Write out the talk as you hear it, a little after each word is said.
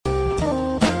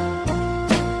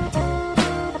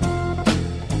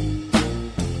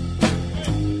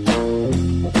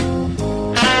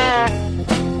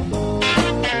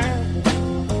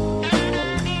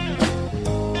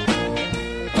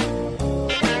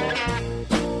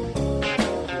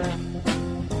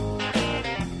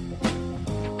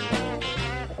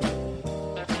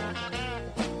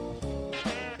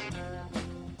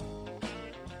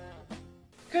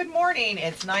morning.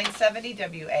 It's 970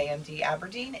 WAMD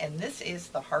Aberdeen, and this is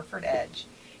the Harford Edge,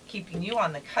 keeping you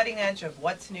on the cutting edge of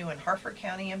what's new in Harford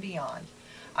County and beyond.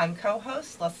 I'm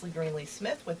co-host Leslie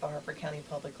Greenlee-Smith with the Harford County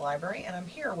Public Library, and I'm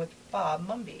here with Bob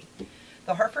Mumby.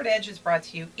 The Harford Edge is brought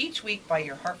to you each week by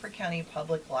your Harford County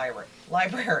Public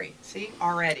Library. See,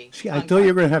 already. See, I thought you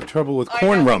were going to have trouble with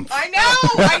Kornrumpf. I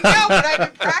know, but I've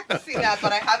been practicing that,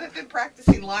 but I haven't been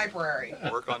practicing library.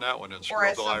 Work on that one and screw Or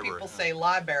up as the some library. people say,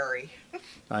 library.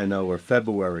 I know, or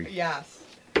February. Yes.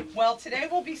 Well, today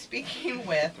we'll be speaking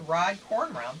with Rod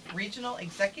Kornrumpf, Regional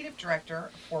Executive Director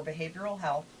for Behavioral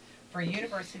Health for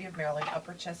University of Maryland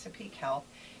Upper Chesapeake Health,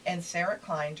 and Sarah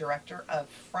Klein, Director of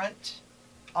Front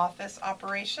Office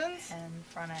Operations and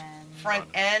front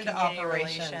end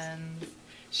operations. Relations.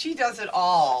 She does it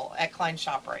all at Klein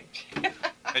Shoprite.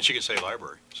 And she can say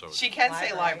library. So She can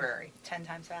say library. 10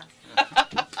 times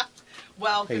fast.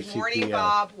 Well, good morning, ACPL.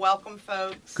 Bob. Welcome,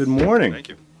 folks. Good morning. Thank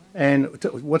you. And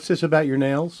what's this about your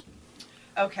nails?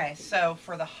 Okay, so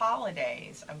for the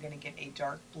holidays, I'm going to get a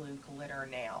dark blue glitter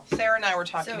nail. Sarah and I were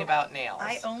talking So, about nails.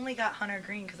 I only got hunter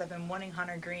green because I've been wanting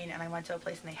hunter green, and I went to a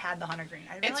place and they had the hunter green.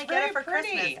 I didn't It's really get really it for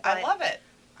pretty. Christmas. I love it.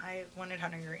 I wanted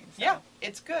hunter green. So. Yeah,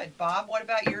 it's good. Bob, what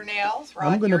about your nails?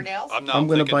 I'm Rod, gonna- your nails? I'm not I'm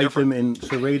going to thinking bite different. them in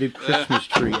serrated Christmas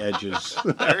tree edges.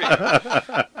 There you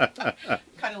go.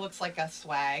 Kind of looks like a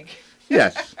swag.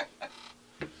 Yes.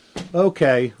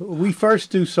 Okay, we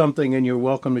first do something, and you're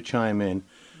welcome to chime in.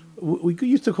 We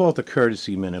used to call it the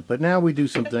courtesy minute, but now we do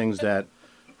some things that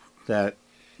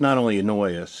not only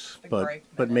annoy us, The but break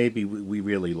but minute. maybe we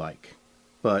really like.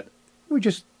 But we're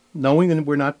just knowing that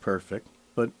we're not perfect,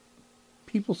 but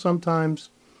people sometimes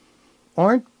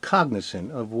aren't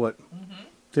cognizant of what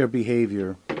their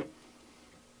behavior,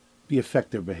 the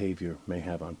effect their behavior may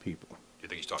have on people. You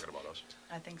think he's talking about us?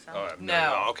 I think so. Oh,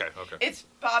 No. Okay. It's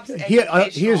Bob's Here,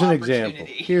 here's an educational example.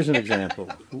 opportunity. Here's an example.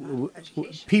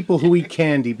 People who eat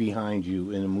candy behind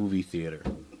you in a movie theater,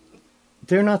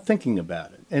 they're not thinking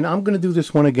about it. And I'm going to do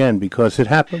this one again because it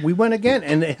happened. We went again,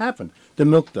 and it happened. The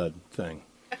milk dud thing.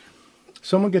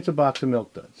 Someone gets a box of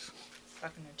milk duds.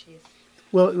 Stuck in their teeth.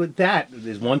 Well, that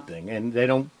is one thing, and they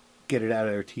don't get it out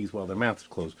of their teeth while their mouth is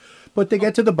closed. But they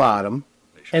get to the bottom,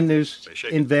 and there's They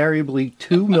shake it. invariably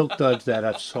 2 milk duds that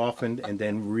have softened and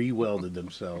then re-welded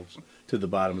themselves to the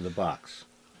bottom of the box.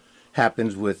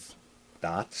 Happens with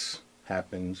dots.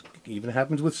 Even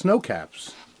happens with snow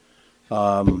caps.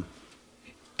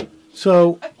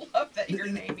 So, I love that you're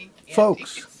naming candies.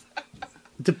 folks,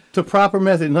 the proper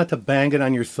method, not to bang it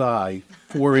on your thigh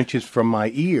 4 inches from my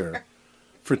ear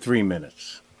for 3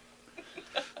 minutes.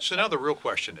 So now the real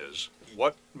question is,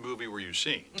 what movie were you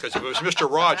seeing? Because if it was Mr.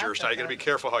 Rogers, now you got to be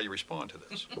careful how you respond to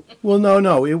this. Well,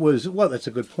 no, it was, well, that's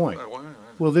a good point. Well,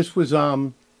 Well, this was,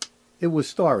 it was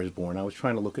Star is Born. I was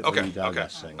trying to look at Okay. Lady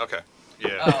Gaga's thing. Okay.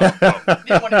 Yeah. Oh,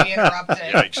 didn't want to be interrupted.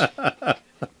 Yikes.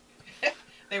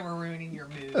 They were ruining your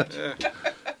mood.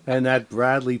 And that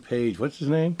Bradley Page, what's his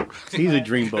name? He's a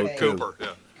dreamboat, too. Cooper. Yeah.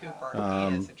 Cooper,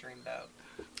 he is a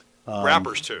dreamboat.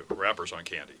 Rappers too. Rappers on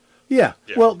candy. Yeah.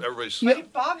 Yeah. Well, Everybody's. yeah.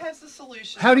 But Bob has the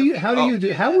solution. how do you Oh.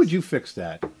 do? How would you fix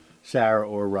that, Sarah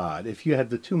or Rod? If you had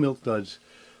the 2 milk duds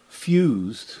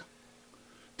fused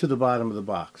to the bottom of the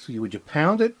box, would you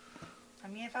pound it? I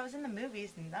mean, if I was in the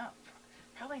movies, no.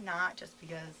 Probably not, just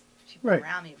because people Right.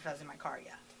 around me, if I was in my car,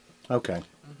 yeah. Okay.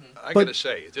 I But- got to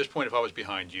say, at this point, if I was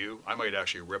behind you, I might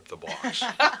actually rip the box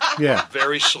Yeah.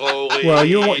 very slowly. Well,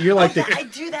 you're like the. I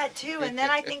do that too, and then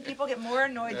I think people get more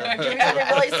annoyed that I'm doing something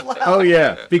really slow. Oh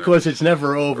yeah, because it's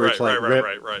never over. Right, It's like right,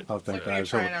 rip. right. Oh, thank Like God. you're it's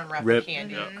trying over. to unwrap Rip.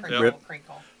 candy, Yeah. crinkle, Rip.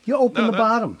 crinkle. You open No, the that-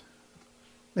 bottom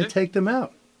and Yeah. take them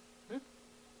out. Yeah.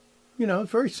 You know,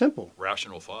 it's very simple.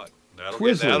 Rational thought. That'll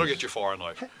Twizzlers. get you far in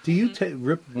life. Do you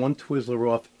rip one Twizzler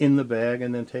off in the bag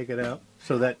and then take it out?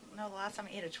 So that, No, the last time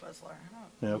I ate a Twizzler.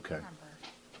 I don't okay. remember.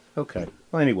 Okay.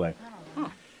 Well, anyway, I don't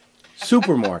know.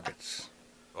 supermarkets.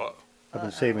 Uh-oh. I've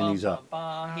been saving these up.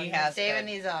 He You're has saving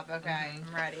been. these up. Okay,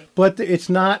 I'm ready. But it's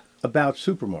not about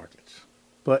supermarkets.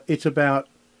 But it's about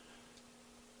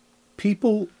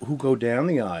people who go down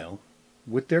the aisle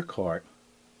with their cart.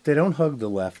 They don't hug the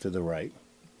left or the right.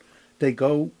 They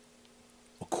go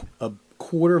a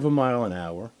quarter of a mile an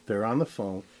hour. They're on the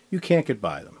phone. You can't get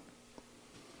by them.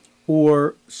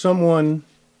 Or someone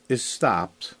is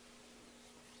stopped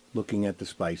looking at the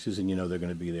spices, and you know they're going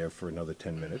to be there for another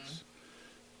 10 minutes.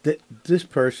 That this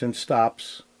person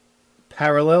stops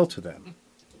parallel to them.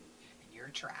 You're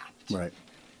trapped. Right.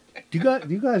 Do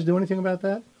you guys do anything about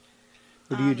that?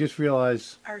 Or do you just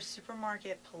realize? Our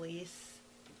supermarket police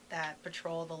that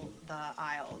patrol the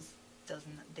aisles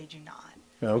they do not.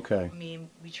 Okay. I mean,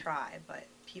 we try, but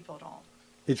people don't.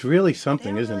 It's really They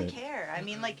something, don't isn't really it? care. I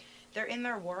mean, like they're in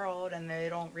their world and they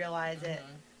don't realize it.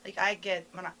 Like I get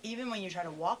even when you try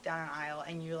to walk down an aisle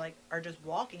and you like are just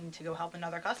walking to go help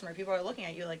another customer, people are looking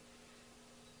at you like,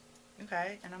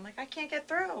 okay, and I'm like, I can't get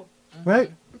through.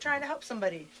 Right. I'm trying to help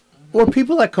somebody. Or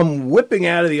people that come whipping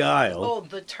out of the aisle. Oh,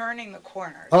 the turning the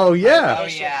corners. Oh, yeah. Oh,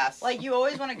 yes. Like you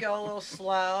always want to go a little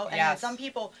slow, and then Yes. some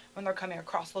people when they're coming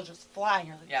across, they'll just fly, and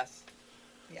you're like, Yes.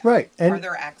 yeah. Right. Are And,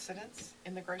 there accidents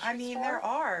in the grocery store? I mean, there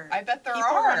are. I bet there people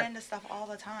are. run into stuff all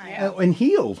the time. Yeah. and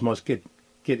heels must get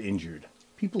injured.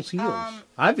 People's heels.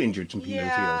 I've injured some people's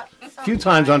Yeah, heels. A few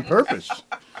times on purpose.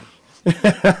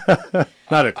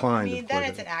 Not at Klein. I mean, then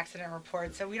it's an accident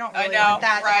report, so we don't I really know, want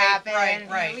that to right, happen. right, You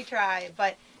know, right. we try,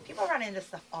 but people run into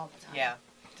stuff all the time. Yeah.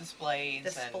 Displays.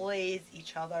 Displays,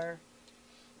 each other.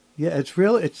 Yeah,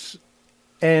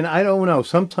 and I don't know,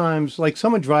 sometimes, like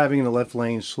someone driving in the left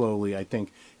lane slowly, I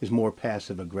think, is more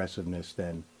passive aggressiveness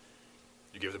than,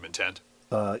 You give them intent.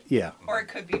 yeah. Or it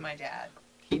could be my dad.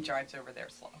 He drives over there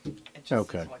slow. It just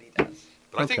Okay. is what he does.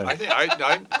 But Okay. I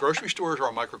think grocery stores are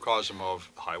a microcosm of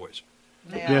highways.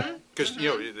 Yeah. Because,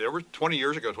 there were 20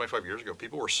 years ago, 25 years ago,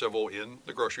 people were civil in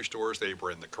the grocery stores. They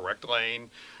were in the correct lane.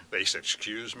 They said,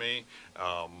 excuse me,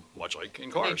 much like in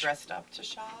They cars. dressed up to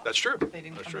shop. That's true. They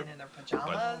didn't That's come true. in their But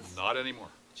pajamas. not anymore.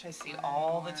 Which I see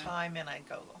all the time, and I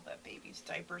go, oh, that baby's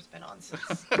diaper's been on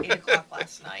since 8 o'clock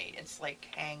last night. It's like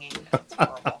hanging. It's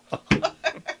horrible.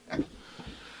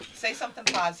 Say something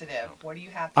positive. What are you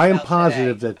happy I am about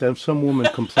positive today? that some woman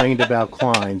complained about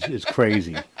Klein's is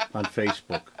crazy on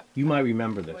Facebook. You might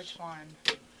remember this. Which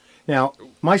one? Now,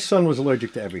 my son was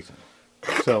allergic to everything.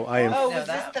 So I am Oh, know was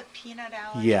that. this the peanut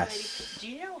allergy Yes.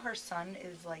 lady? Do you know her son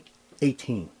is like,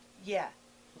 18. yeah.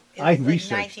 It I was like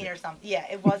researched 19 it. or something. Yeah,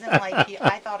 it wasn't like,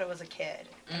 I thought it was a kid.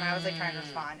 And I was like trying to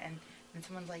respond. And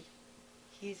someone's like,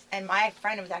 and my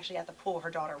friend was actually at the pool. Her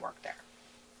daughter worked there.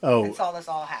 And Oh, saw this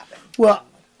all happen. well,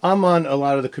 I'm on a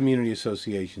lot of the community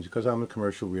associations because I'm in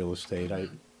commercial real estate.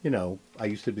 I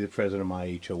used to be the president of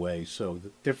my HOA, so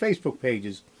their Facebook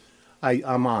pages,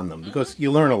 I'm on them because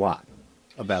you learn a lot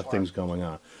about things going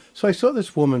on. So I saw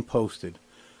this woman posted,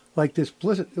 like this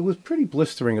it was pretty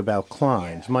blistering about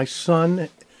Klein's. Yeah. My son,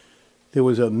 there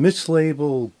was a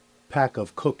mislabeled pack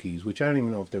of cookies, which I don't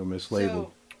even know if they were mislabeled.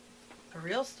 So, the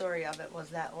real story of it was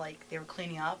that, like, they were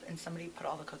cleaning up and somebody put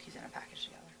all the cookies in a package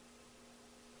together.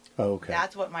 Oh, okay.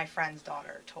 That's what my friend's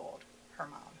daughter told her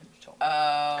mom. Told me.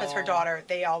 Oh. Because her daughter,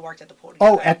 they all worked at the pool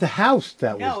together. Oh, at the house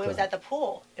that was No, it was done. at the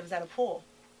pool. It was at a pool.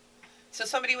 So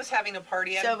somebody was having a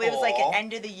party at a So pool. it was like an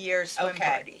end of the year swim Okay.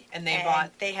 party. And they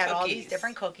bought They had all these cookies.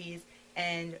 different cookies,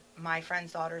 and my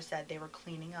friend's daughter said they were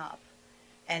cleaning up,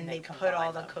 and They they put combined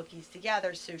all the them. cookies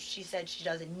together. So she said she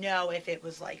doesn't know if it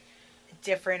was like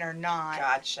different or not.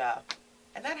 Gotcha.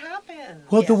 And that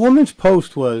happens. Well, the Yes. woman's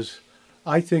post was,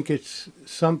 I think it's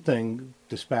something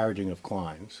disparaging of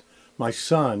Klein's. My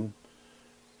son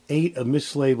ate a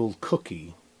mislabeled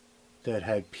cookie that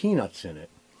had peanuts in it,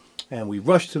 and we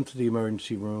rushed him to the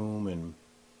emergency room and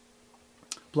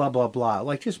blah, blah, blah.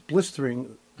 Like just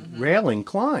blistering, railing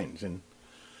Klein's. And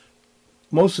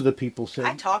most of the people said,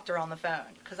 I talked to her on the phone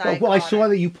because oh, well, I called saw her.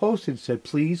 that you posted, said,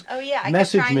 please Oh yeah, I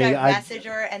message kept trying me. to message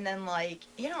her, and then like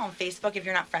on Facebook, if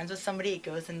you're not friends with somebody, it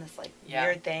goes in this like Yeah.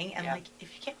 weird thing, and Yeah. like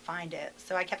if you can't find it,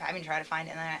 so I kept having to try to find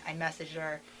it, and then I messaged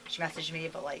her. She messaged me,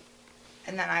 but like,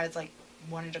 and then I was like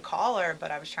wanted to call her,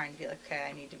 but I was trying to be like, okay,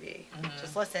 I need to be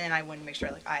just listen. I wanted to make sure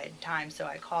like I had time, so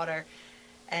I called her,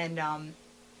 and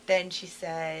then she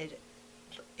said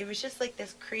it was just like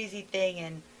this crazy thing,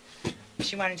 and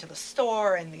she went into the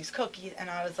store and these cookies, and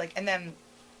I was like, and then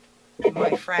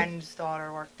my friend's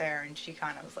daughter worked there, and she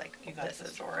kind of was like, You got this the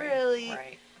is story. really,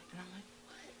 Right. and I'm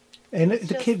like, And It's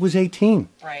the just- kid was 18.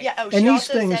 Right. yeah. Oh, And she these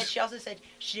also things- said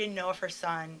she didn't know if her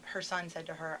son said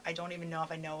to her, I don't even know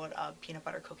if I know what a peanut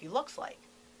butter cookie looks like.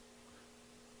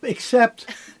 Except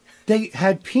they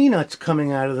had peanuts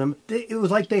coming out of them. It was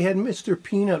like they had Mr.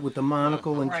 Peanut with the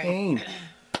monocle and Right. cane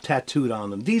tattooed on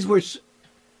them. These were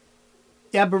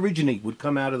Aborigine would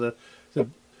come out of the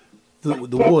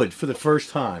wood for the first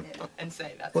time, And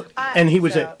say that's and he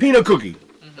would say So- peanut cookie.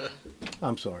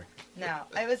 I'm sorry. No,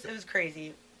 it was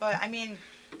crazy. But I mean,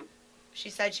 she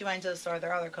said she went to the store.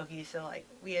 There are other cookies, so like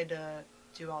we had to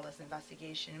do all this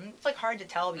investigation. It's like hard to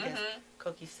tell because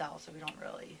cookies sell, so we don't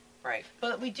really. right.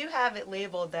 But we do have it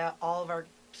labeled that all of our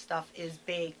stuff is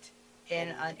baked in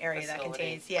In an area that facility,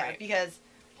 contains, yeah, right. because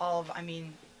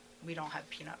we don't have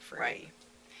peanut free. Right.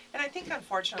 And I think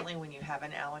unfortunately when you have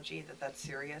an allergy that's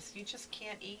serious, you just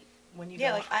can't eat when you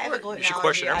Yeah, go like I have a forward. gluten You should allergy.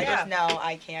 question I everything. just know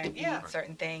I can't Yeah. eat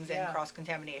certain things Yeah. and cross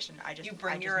contamination. I just You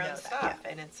bring I just your know own that, stuff yeah.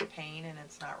 and it's a pain and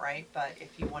it's not right, but if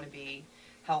you want to be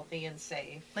healthy and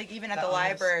safe. Like even at The the owners.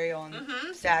 library on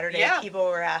Saturday, Yeah. people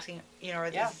were asking, is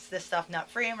Yeah. this stuff nut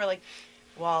free? And we're like,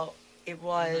 well, it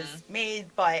was made,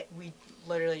 but we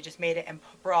literally just made it and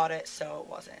brought it, so it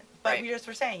wasn't. But Right. we just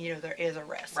were saying, there is a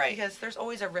risk. Right. Because there's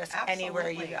always a risk anywhere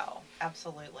you Absolutely. go.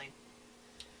 Absolutely.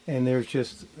 And there's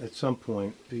just, at some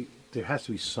point, there has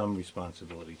to be some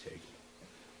responsibility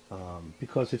taken.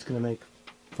 Because it's going to make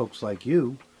folks like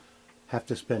you have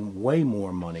to spend way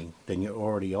more money than you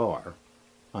already are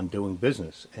on doing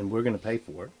business, and we're going to pay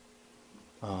for it.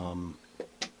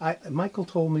 Michael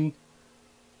told me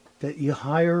that you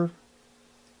hire,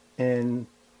 and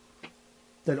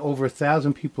that over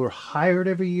 1,000 people are hired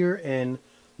every year and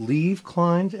leave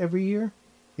Klein's every year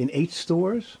in 8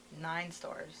 stores. 9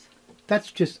 stores. That's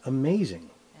just amazing.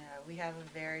 Yeah, we have a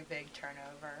very big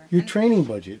turnover. Your And- training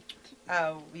budget.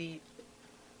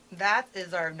 that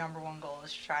is our number one goal,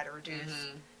 is to try to reduce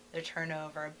the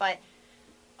turnover. But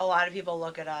a lot of people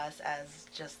look at us as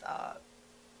just a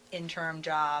interim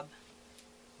job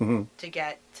to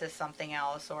get to something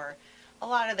else, or a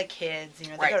lot of the kids, they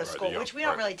Right. go to Right, school, yeah, which we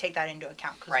don't right. really take that into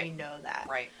account because we Right. know that.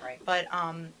 Right. But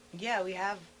yeah, we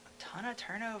have a ton of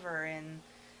turnover, and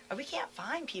we can't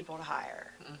find people to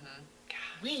hire.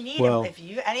 We need Well- if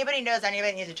anybody knows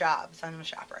anybody needs a job, send them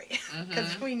to Shoprite,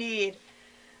 because we need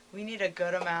a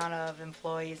good amount of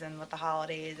employees, and with the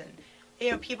holidays, and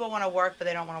people want to work, but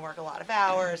they don't want to work a lot of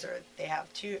hours, or they have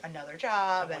another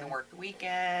job. Don't want And to work the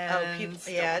weekends. oh, people, don't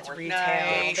yeah, wanna it's work retail.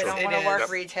 nights. They don't It want to is. work Yep.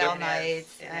 retail Yep.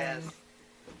 nights, It and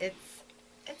is.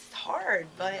 it's hard.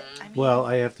 But I mean, Well,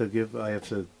 I have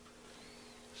to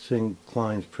sing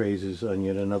Klein's praises on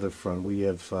yet another front. We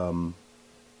have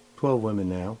 12 women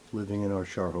now living in our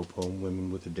Charhope home,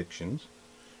 women with addictions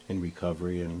in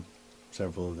recovery, and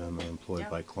several of them are employed Yeah.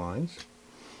 by Klein's.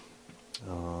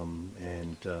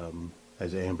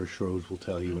 As Amber Schroes will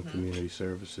tell you in community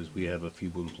services, we have a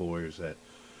few employers that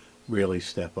really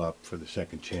step up for the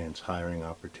second chance hiring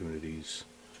opportunities,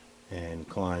 and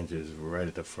Klein's is right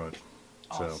at the front.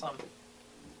 So, Awesome.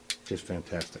 just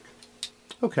fantastic.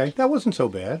 Okay, that wasn't so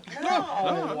bad.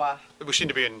 No. We seem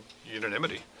to be in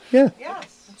unanimity. Yeah.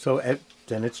 Yes. So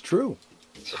then it's true.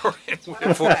 Four I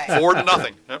say. to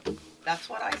nothing. Yep. That's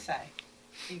what I say.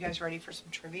 You guys ready for some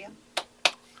trivia?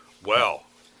 Well,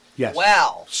 Yes.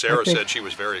 Well. Sarah Okay. said she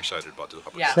was very excited about this.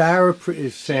 Yeah. Sarah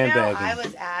is sandbagging. I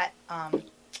was at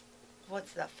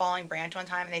what's the Falling Branch one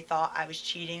time, and they thought I was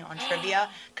cheating on trivia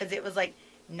because it was like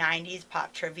 90s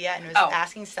pop trivia, and it was Oh.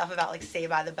 asking stuff about like Saved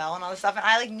by the Bell and all this stuff, and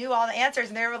I knew all the answers,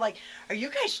 and they were like, "Are you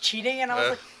guys cheating?" And I was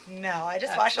like, "No, I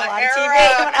just watched a my lot of era.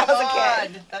 TV when I was Come a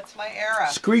kid." on. That's my era.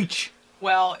 Screech.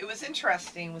 Well, it was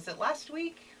interesting. Was it last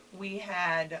week? We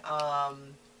had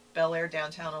Bel Air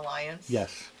Downtown Alliance.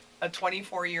 Yes. A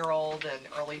 24-year-old and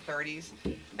early 30s.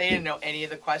 They didn't know any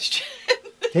of the questions.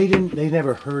 They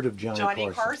never heard of Johnny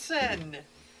Carson. Carson.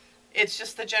 It's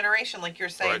just the generation, like you're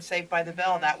saying, Right. Saved by the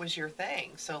Bell, that was your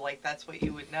thing. So, like, that's what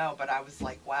you would know. But I was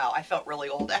like, wow, I felt really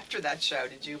old after that show.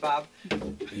 Did you, Bob?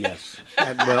 Yes.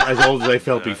 Well, as old as I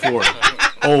felt before.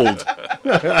 Old.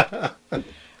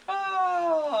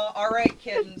 Oh, all right,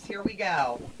 kittens, here we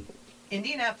go.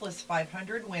 Indianapolis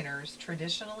 500 winners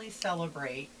traditionally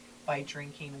celebrate by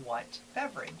drinking what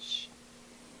beverage?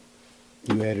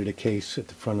 You added a case at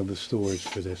the front of the stores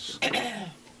for this.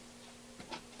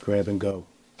 Grab and go.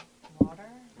 Water.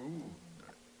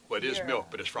 Well, it is Beer. milk,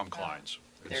 but it's from Klein's.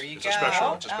 There you It's go. a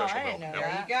special. It's a Oh, special I didn't milk. know Yep.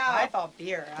 There that. you go. I thought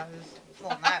beer. I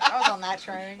was on that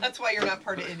train. That's why you're not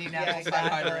part of Indianapolis Yeah,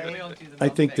 500. exactly. We don't do the I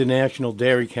milk think the thing. National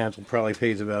Dairy Council probably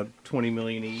pays about $20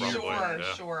 million a year. Probably. Sure,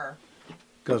 Yeah. sure.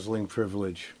 Guzzling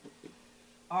privilege.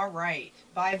 All right.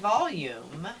 By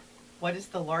volume, what is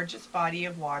the largest body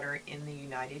of water in the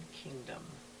United Kingdom?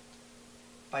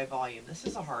 By volume. This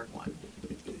is a hard one.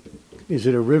 Is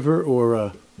it a river or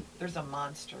a... There's a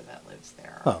monster that lives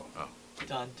there. Oh.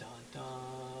 Dun, dun, dun.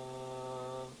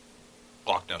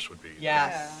 Loch Ness would be.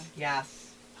 Yes,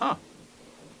 yes. Huh.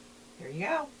 There you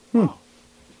go.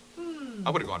 I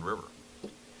would have gone river,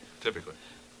 typically.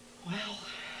 Well,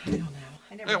 I don't know.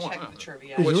 I never Yeah, well, checked yeah. the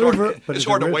trivia. Is Well, a it's hard, river- but it's is a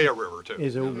hard to river- weigh a river, too.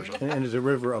 Is a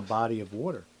river a body of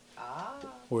water? Ah.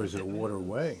 Or is it a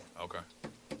waterway? Okay.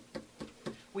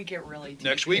 We get really deep.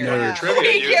 Next week here. on your Yeah. trivia, We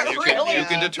you, get you really can, you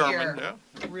can deep determine. here.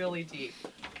 Yeah. Really deep.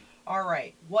 All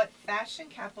right. What fashion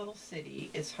capital city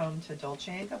is home to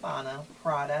Dolce & Gabbana,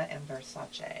 Prada, and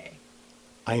Versace?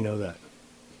 I know that.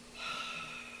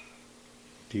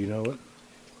 Do you know it?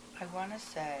 I want to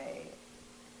say.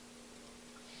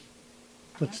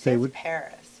 Let's stay with...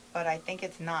 Paris, but I think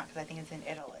it's not because I think it's in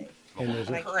Italy. And there's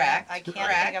But a Correct. I can't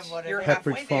Correct. think of what it You're is.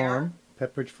 halfway Pepperidge there. Farm.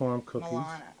 Pepperidge Farm cookies.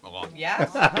 Milana. Milan.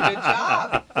 Yes. Good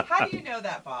job. How do you know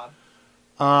that, Bob?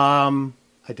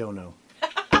 I I don't know.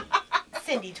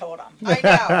 Cindy told him.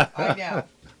 I know.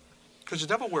 Because The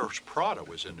Devil Wears Prada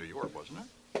was in New York, wasn't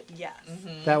it? Yes.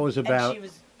 That was And about she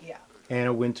was, yeah.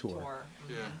 Anna Wintour. Tour.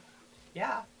 Yeah.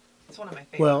 Yeah. It's one of my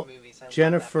favorite Well, movies. I love that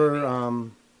Jennifer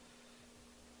movie.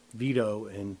 Vito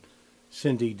and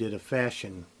Cindy did a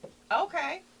fashion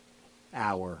Okay.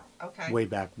 hour Okay. way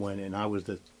back when, and I was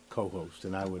the co-host,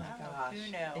 and I would Gosh.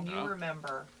 Who knew? And you Oh.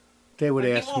 remember. they would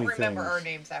Well, ask he won't me remember things. our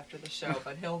names after the show,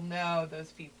 but he'll know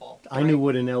those people. I knew right?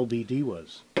 what an LBD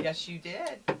was. Yes, you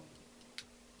did. Do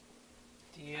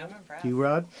you? I'm impressed. Do you,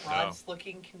 Rod? Rod's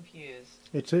looking confused.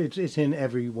 It's in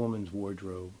every woman's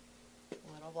wardrobe.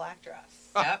 Little black dress.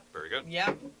 Ah, Yep. very good.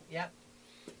 Yep.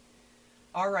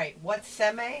 All right. What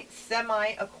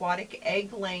semi-aquatic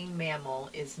egg-laying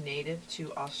mammal is native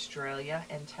to Australia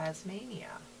and Tasmania?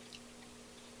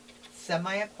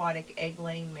 Semi-aquatic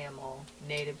egg-laying mammal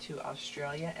native to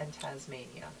Australia and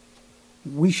Tasmania.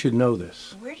 We should know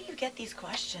this. Where do you get these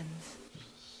questions?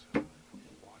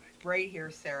 Right here,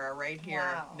 Sarah. Right here.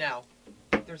 Wow. No.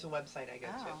 There's a website I go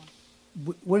Oh.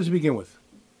 to. What does it begin with?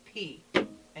 P and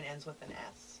ends with an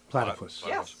S. Platypus.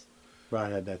 Yes.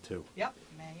 Rod had that too. Yep.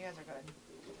 Man, you guys are good.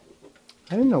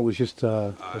 I didn't know it was just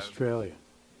Australia.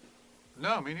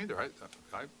 No, me neither. I thought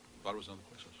it was in other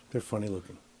places. They're funny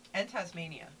looking. And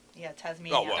Tasmania. Yeah,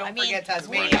 Tasmania. Oh, well. I Don't mean, forget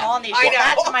Tasmania. we all need I know.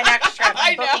 That's my next trip.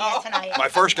 I I'm booking know. it tonight. My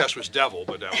first guess was devil,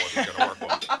 but that wasn't going to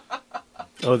work well.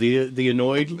 Oh, the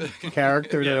annoyed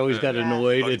character that always got Yeah.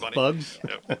 annoyed Bugs at Bunny. bugs.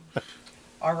 Yep.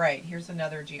 All right, here's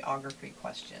another geography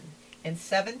question. In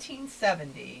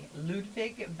 1770,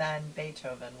 Ludwig van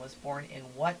Beethoven was born in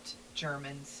what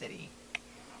German city?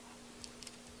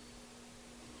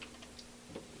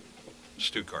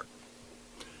 Stuttgart.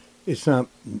 It's not.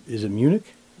 Is it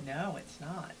Munich? No, it's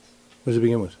not. What does it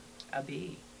begin with? A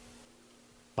B.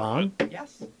 Bonn?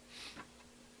 Yes.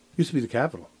 Used to be the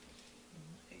capital.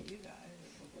 You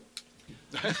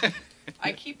guys.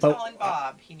 I keep Oh. telling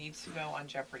Bob he needs to go on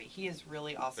Jeopardy. He is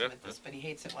really awesome Yeah, at this, but he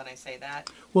hates it when I say that.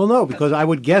 Well, no, because I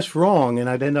would guess wrong and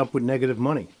I'd end up with negative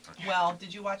money. Well,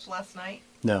 did you watch last night?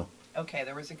 No. Okay,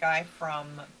 there was a guy from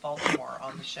Baltimore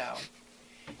on the show,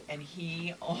 and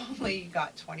he only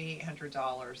got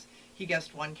 $2,800. He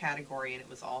guessed one category, and it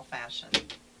was all fashion.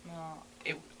 Oh,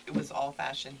 It was all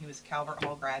fashion. He was Calvert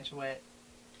Hall graduate,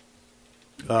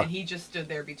 Uh, and he just stood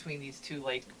there between these two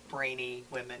like brainy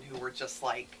women who were just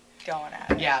like, going at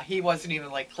it. yeah, he wasn't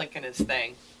even like clicking his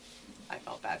thing. I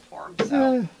felt bad for him.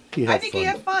 So he I had think fun. he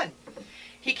had fun.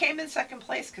 He came in second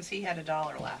place because he had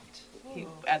 $1 left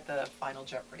at the final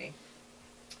Jeopardy.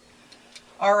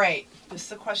 All right, this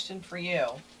is a question for you,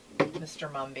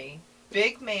 Mr. Mumby.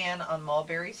 Big Man on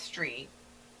Mulberry Street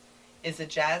is a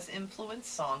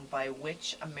jazz-influenced song by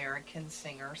which American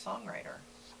singer-songwriter?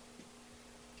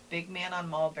 Big Man on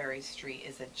Mulberry Street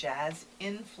is a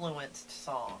jazz-influenced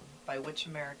song by which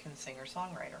American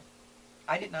singer-songwriter?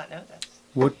 I did not know this.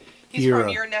 What He's era? from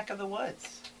your neck of the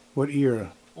woods. What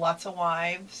era? Lots of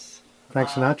wives. Frank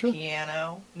Sinatra?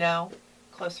 Piano. No,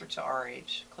 closer to our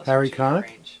age. Closer Harry to your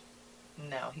Connick? age.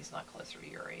 No, he's not closer to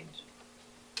your age.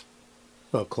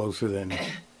 Well, closer than.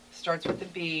 Starts with a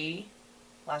B.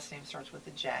 Last name starts with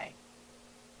a J.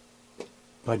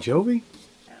 Bon Jovi?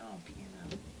 No,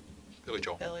 piano. Billy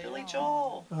Joel. Billy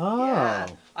Joel. Oh, Yeah,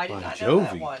 I did Bon not know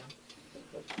that Jovi. one.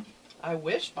 I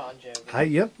wish Bon Jovi.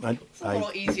 Yep. It's a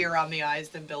little easier on the eyes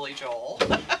than Billy Joel.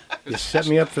 You set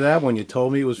me up for that one. You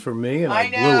told me it was for me, and I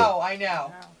blew I it.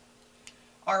 know.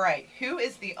 All right. Who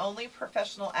is the only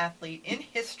professional athlete in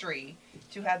history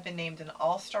to have been named an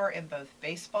all-star in both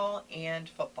baseball and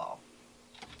football?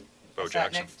 Bo Sat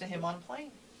Jackson. next to him on a plane.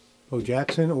 Bo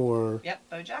Jackson or Yep,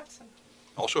 Bo Jackson.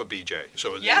 Also a BJ.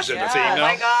 So is Yes, it yes. the theme Oh now?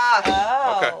 my gosh.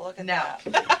 Oh, Okay. look at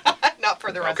No. that. Not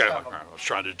for the rest Okay. of All them. right. I was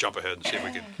trying to jump ahead and see if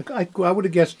we could. I would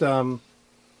have guessed Deion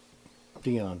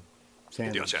Sanders.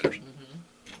 Deion Sanders.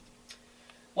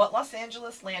 What Los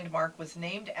Angeles landmark was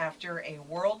named after a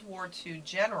World War II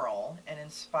general and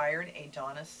inspired a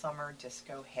Donna Summer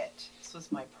disco hit? This was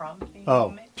my prom theme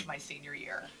my senior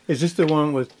year. Is this the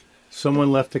one with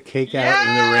someone left a cake out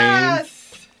in the rain?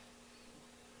 Yes!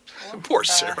 Poor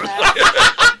Sarah.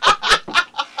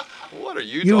 What are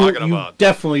you You talking about?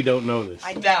 definitely don't know this.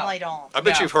 I definitely don't. I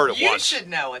bet No. you've heard it you once. You should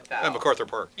know it, though. At MacArthur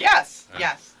Park. Yes, Yeah.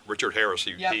 yes. Richard Harris,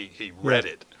 he Yep. he read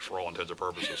it for all intents and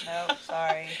purposes. Nope,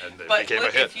 sorry. And it But became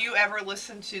look, a hit. if you ever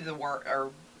listen to the word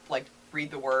or like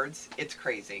read the words, it's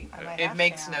crazy. I might It have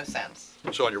makes to no now. sense.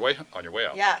 So on your way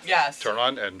out, Yes. Yes. turn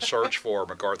on and search for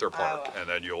MacArthur Park, Oh. and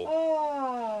then you'll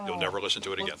Oh. never listen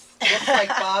to it again. Looks like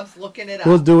Bob's looking it up.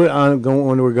 We'll do it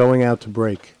when we're going out to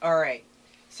break. All right.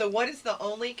 So what is the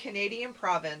only Canadian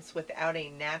province without a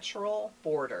natural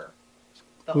border?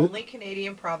 The only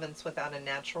Canadian province without a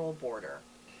natural border.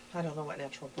 I don't know what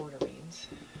natural border means.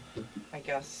 I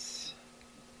guess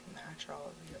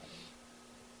Natural.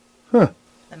 Huh.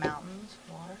 The mountains,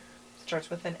 water. starts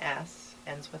with an S,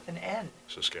 ends with an N.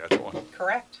 Saskatchewan.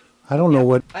 Correct. I don't know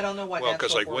what. I don't know what Well,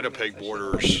 because natural like border Winnipeg means. I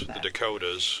should've borders looked the at that.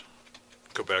 Dakotas,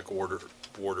 Quebec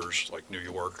borders like New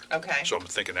York. Okay. So I'm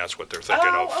thinking that's what they're thinking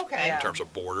Oh, of okay. in terms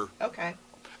of border. Okay.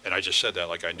 And I just said that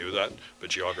like I knew that, but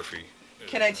geography.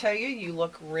 Can I tell you, you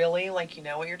look really like you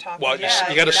know what you're talking Well, about.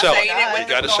 you got to sell it. Saying You with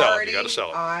got to sell it. authority, You got to sell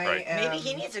it. I Right. am- Maybe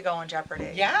he needs to go on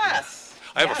Jeopardy. Yes.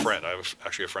 I have Yes. a friend. I have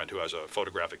actually a friend who has a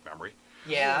photographic memory.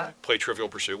 Yeah. Play Trivial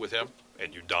Pursuit with him,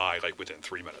 and you die like within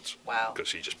 3 minutes. Wow.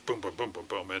 Because he just boom, boom, boom, boom,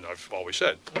 boom. And I've always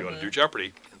said, you want to do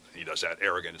Jeopardy. He does that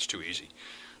arrogant. It's too easy.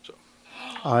 So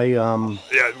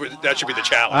yeah, that should be the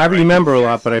challenge. I right? remember a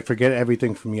lot, but I forget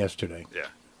everything from yesterday. Yeah.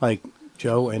 Like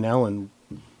Joe and Ellen,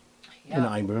 Yeah. and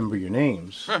I remember your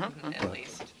names. At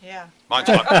least. Yeah.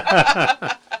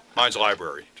 Mine's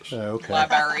library. Just Okay.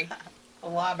 Library. The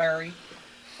library.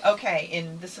 Okay,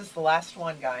 and this is the last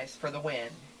one, guys, for the win.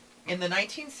 In the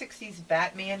 1960s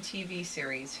Batman TV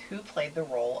series, who played the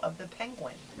role of the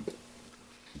Penguin?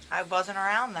 I wasn't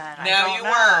around then. I No, don't you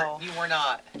know. weren't. You were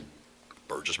not.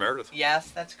 Burgess Meredith. Yes,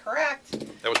 that's correct.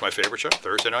 That was my favorite show.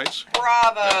 Thursday nights.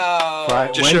 Bravo.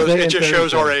 Friday- Just shows, Wednesday it and just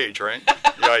shows our Thursday. age, right?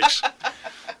 Yikes.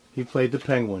 He played the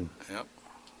Penguin. Yep.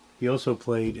 He also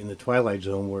played in the Twilight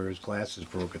Zone where his glasses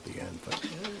broke at the end. But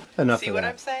enough See of what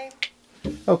that. I'm saying?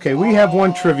 Okay, we have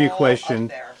one trivia All question. up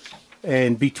there.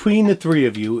 And between the three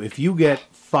of you, if you get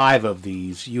 5 of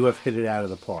these, you have hit it out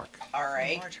of the park. All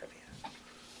right. More trivia.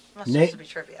 Must Na- supposed to be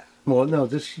trivia. Well, no,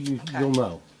 this you'll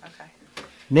know. Okay.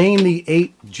 Name the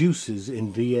 8 juices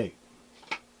in V8.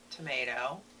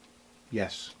 Tomato.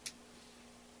 Yes.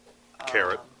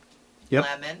 Carrot. Yep.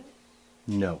 Lemon.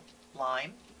 No.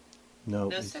 Lime. No.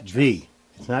 No It's citrus. V.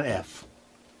 It's not F.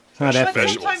 It's not Vegetable. F8. But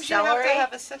sometimes you have to Celery?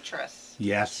 have a citrus.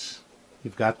 Yes.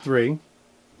 You've got 3.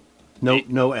 No, Beet.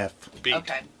 no F. Beat.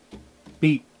 Okay.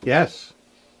 Beet. Yes.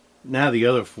 Now the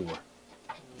other 4.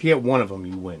 If you get one of them,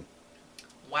 you win.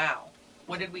 Wow.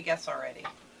 What did we guess already?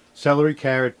 Celery,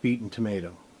 carrot, beet, and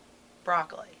tomato.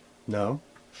 Broccoli. No.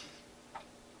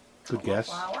 Good guess.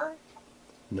 Flour?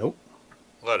 Nope.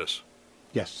 Lettuce.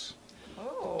 Yes.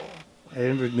 Oh. I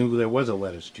never knew there was a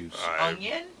lettuce juice.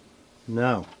 Onion?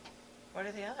 No. What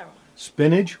are the other ones?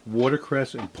 Spinach,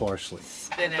 watercress, and parsley.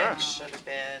 Spinach Okay. should have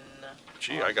been.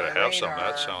 Gee, on I gotta my have some.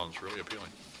 radar. That sounds really appealing.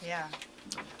 Yeah.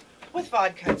 With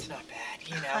vodka, it's not bad,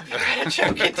 you know. You gotta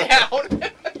choke it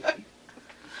down.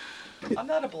 I'm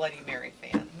not a Bloody Mary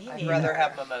fan. Me I'd neither. rather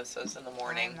have mimosas in the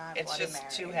morning. I'm not It's Bloody just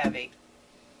Mary. too heavy.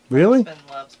 Really? My husband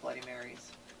loves Bloody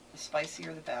Marys. The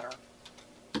spicier, the better.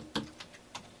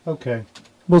 Okay.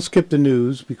 We'll skip the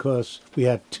news because we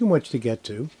have too much to get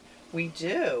to. We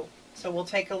do. So we'll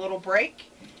take a little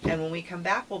break, and when we come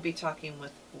back, we'll be talking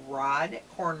with Rod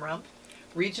Kornrumpf,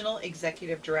 Regional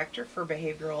Executive Director for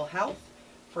Behavioral Health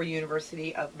for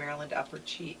University of Maryland Upper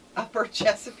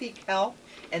Chesapeake Health,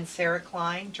 and Sarah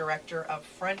Klein, Director of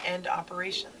Front End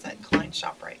Operations at Klein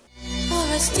Shoprite.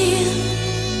 For us, dear,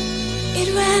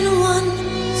 it ran one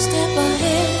step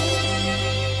ahead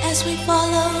as we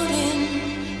followed in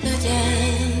the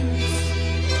dance.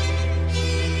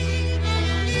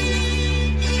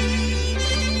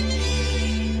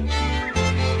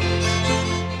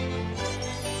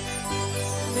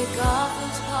 The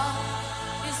garden's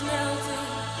heart is melting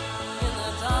in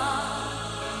the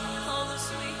dark. All the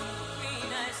sweet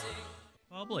green icing.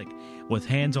 Public, with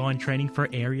hands-on training for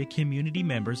area community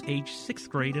members aged 6th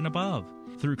grade and above.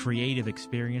 Through creative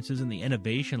experiences in the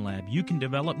Innovation Lab, you can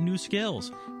develop new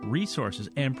skills, resources,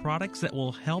 and products that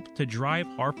will help to drive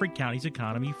Harford County's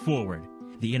economy forward.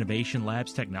 The Innovation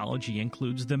Lab's technology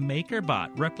includes the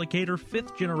MakerBot Replicator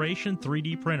 5th generation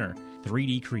 3D printer,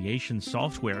 3D creation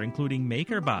software including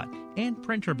MakerBot and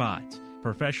PrinterBot,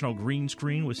 professional green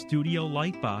screen with Studio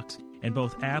Lightbox, and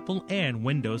both Apple and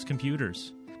Windows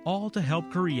computers. All to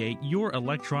help create your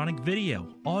electronic video,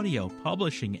 audio,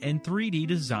 publishing, and 3D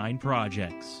design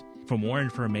projects. For more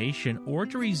information or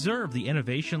to reserve the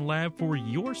Innovation Lab for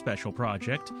your special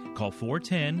project, call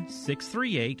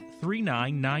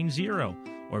 410-638-3990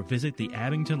 or visit the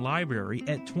Abington Library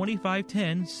at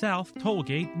 2510 South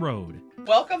Tollgate Road.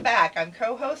 Welcome back. I'm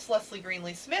co-host Leslie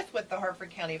Greenlee-Smith with the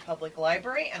Harford County Public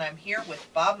Library, and I'm here with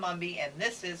Bob Mumby, and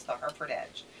this is the Harford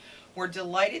Edge. We're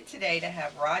delighted today to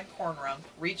have Rod Kornrumpf,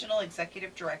 Regional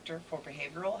Executive Director for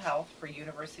Behavioral Health for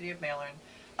University of Maryland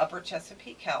Upper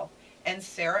Chesapeake Health, and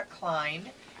Sarah Klein,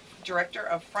 Director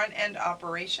of Front End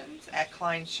Operations at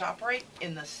Klein Shoprite,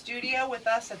 in the studio with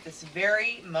us at this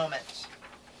very moment.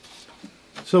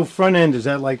 So front end, is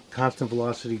that like constant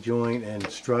velocity joint and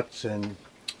struts and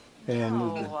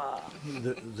No,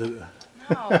 the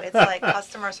no, it's like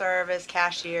customer service,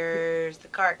 cashiers, the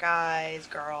cart guys,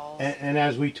 girls. and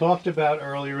as we talked about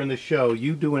earlier in the show,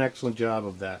 you do an excellent job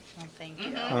of that Oh, thank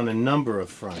you. on a number of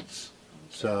fronts.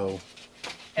 So,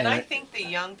 And I think the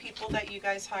young people that you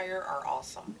guys hire are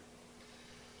awesome.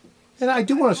 and I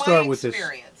do want to start My with this.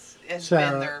 experience has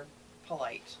Sarah. been they're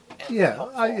polite. And Yeah,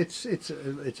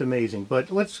 helpful. it's amazing.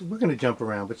 But we're going to jump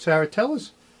around. But Sarah, tell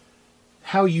us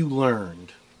how you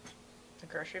learned The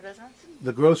grocery business?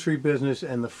 the grocery business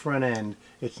and the front end.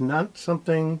 It's not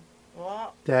something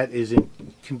Well, that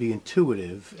can be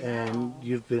intuitive, and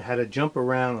you've had to jump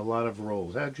around a lot of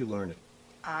roles. How'd you learn it?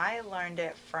 I learned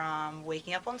it from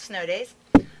waking up on snow days.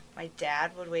 My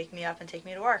dad would wake me up and take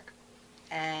me to work.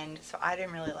 And so I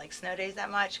didn't really like snow days that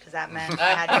much because that meant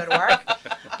I had to go to work.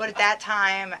 But at that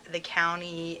time, the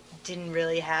county didn't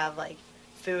really have like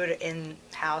food in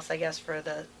house, I guess, for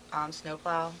the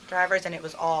snowplow drivers, and it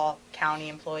was all county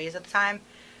employees at the time.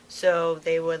 So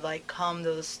they would like come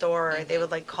to the store. They would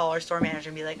like call our store manager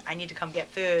and be like, "I need to come get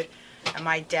food." And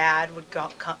my dad would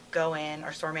go in,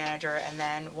 our store manager, and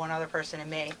then one other person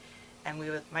and me. And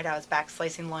my dad was back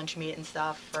slicing lunch meat and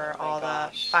stuff for Oh my all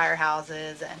gosh. the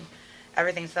firehouses and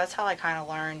everything. So that's how I kind of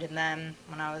learned. And then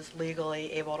when I was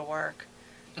legally able to work,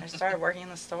 I started working in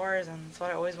the stores, and that's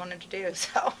what I always wanted to do.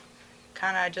 So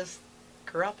kind of just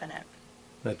grew up in it.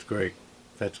 That's great.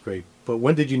 That's great. But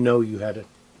when did you know you had a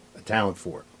talent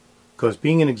for it? Because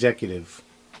being an executive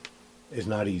is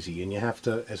not easy, and you have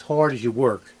to, as hard as you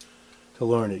work to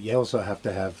learn it, you also have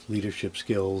to have leadership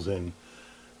skills and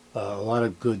a lot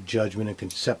of good judgment and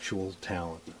conceptual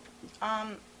talent.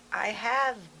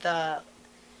 I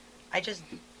just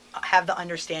have the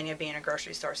understanding of being a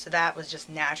grocery store, so that was just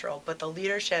natural. But the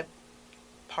leadership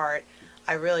part,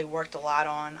 I really worked a lot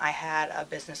on. I had a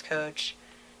business coach,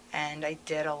 and I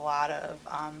did a lot of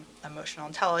emotional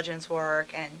intelligence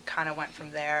work, and kind of went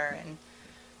from there and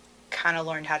kind of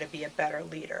learned how to be a better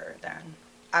leader. Then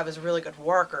I was a really good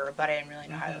worker, but I didn't really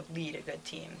know how to lead a good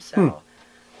team, so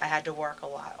I had to work a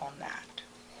lot on that.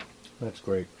 That's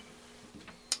great.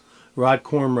 Rod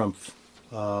Kornrumpf,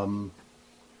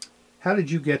 how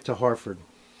did you get to Harford?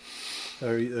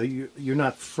 You're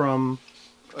not from...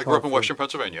 I grew up in Harford. Western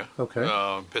Pennsylvania. Okay.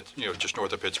 Just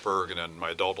north of Pittsburgh, and then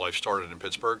my adult life started in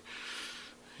Pittsburgh.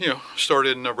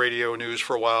 Started in radio news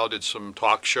for a while, did some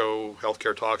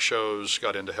healthcare talk shows,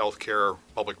 got into healthcare,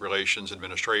 public relations,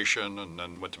 administration, and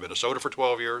then went to Minnesota for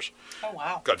 12 years. Oh,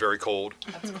 wow. Got very cold.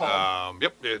 That's cold.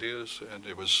 Yep, it is, and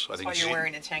it was. I That's think why you're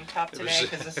wearing a tank top today,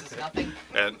 because this is nothing.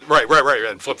 And right,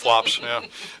 and flip flops. Yeah,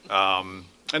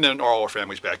 and then all our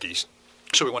family's back east,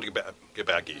 so we wanted to get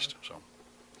back east. So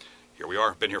here we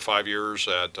are. Been here 5 years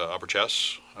at Upper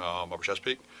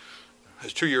Chesapeake.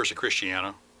 Has 2 years at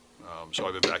Christiana. So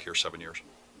I've been back here 7 years.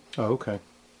 Oh, okay.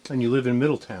 And you live in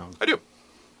Middletown. I do.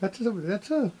 That's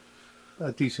a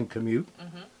decent commute.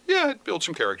 Yeah, it builds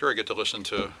some character. I get to listen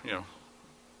to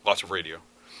lots of radio.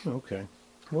 Okay.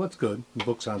 Well, that's good.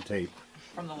 Books on tape.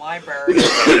 From the library.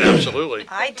 Absolutely.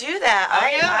 I do that.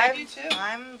 I do too.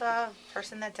 I'm the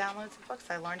person that downloads the books.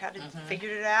 I learned how to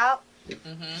figure it out.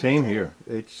 Same here.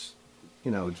 It's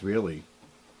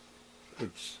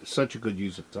such a good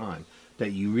use of time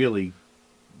that you're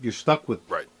stuck with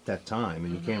Right. that time,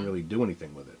 and you can't really do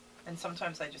anything with it. And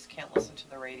sometimes I just can't listen to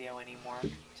the radio anymore,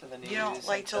 to the news. You don't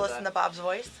like and to listen to Bob's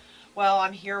voice? Well,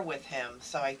 I'm here with him,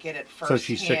 so I get it first. So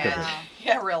she's sick of it.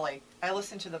 Yeah, really. I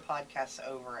listen to the podcasts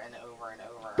over and over and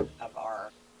over of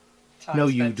our time No,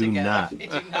 you spent do together. not.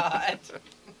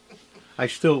 I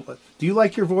do not. Do you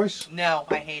like your voice? No,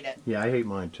 I hate it. Yeah, I hate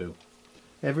mine too.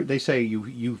 They say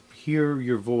you hear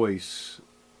your voice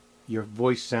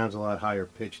sounds a lot higher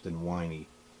pitched and whiny,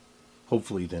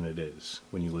 hopefully, than it is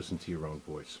when you listen to your own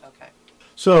voice. Okay.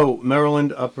 So,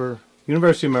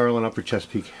 University of Maryland Upper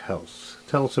Chesapeake Health.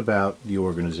 Tell us about the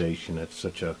organization. That's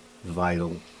such a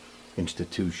vital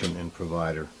institution and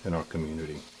provider in our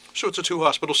community. So it's a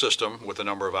 2-hospital system with a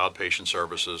number of outpatient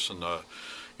services, and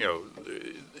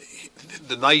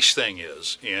the nice thing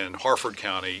is in Harford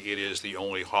County, it is the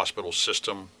only hospital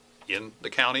system in the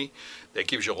county that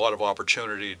gives you a lot of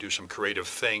opportunity to do some creative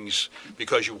things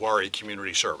because you are a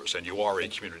community service and you are a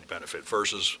community benefit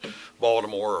versus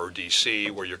Baltimore or DC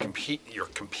where you're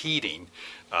competing.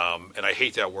 And I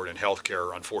hate that word in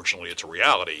healthcare. Unfortunately, it's a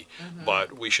reality,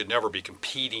 but we should never be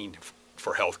competing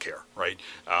for healthcare, right?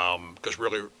 Because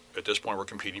really, at this point, we're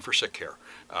competing for sick care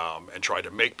and trying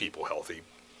to make people healthy.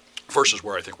 versus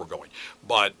where I think we're going.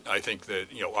 But I think that,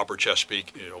 Upper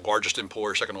Chesapeake, largest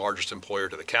employer, second largest employer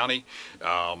to the county,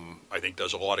 I think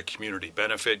does a lot of community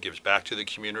benefit, gives back to the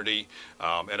community,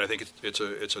 and I think it's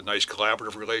a nice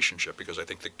collaborative relationship because I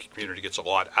think the community gets a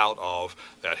lot out of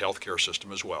that healthcare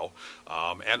system as well,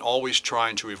 and always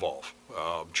trying to evolve,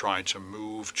 trying to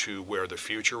move to where the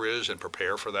future is and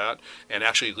prepare for that and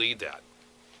actually lead that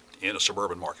in a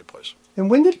suburban marketplace. And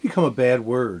when did it become a bad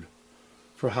word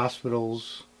for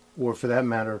hospitals, or for that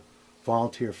matter,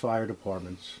 volunteer fire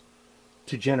departments,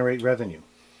 to generate revenue?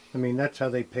 I mean, that's how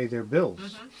they pay their bills.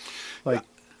 Mm-hmm. Like,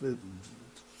 the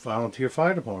volunteer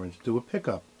fire departments do a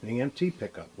pickup, an EMT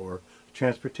pickup, or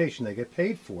transportation. They get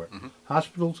paid for it. Mm-hmm.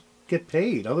 Hospitals get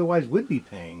paid. Otherwise, we'd be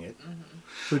paying it.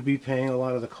 Mm-hmm. We'd be paying a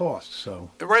lot of the costs. So,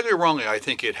 rightly or wrongly, I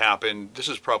think it happened. This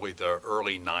is probably the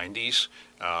early 90s.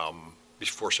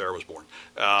 Before Sarah was born.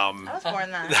 I was born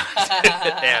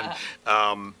then.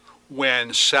 And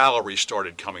when salaries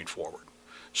started coming forward.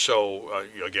 So,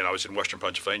 again, I was in Western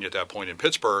Pennsylvania at that point in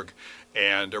Pittsburgh,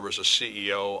 and there was a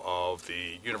CEO of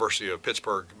the University of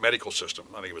Pittsburgh medical system.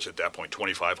 I think it was at that point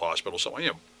 25 hospitals, so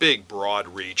big, broad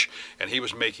reach, and he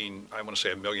was making, I want to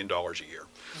say, $1 million a year.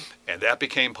 And that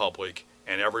became public,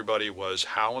 and everybody was,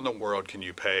 how in the world can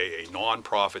you pay a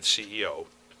nonprofit CEO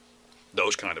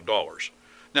those kind of dollars?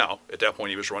 Now, at that point,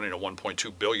 he was running a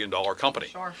 $1.2 billion company.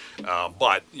 Sure.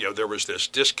 But, there was this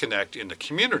disconnect in the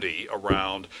community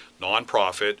around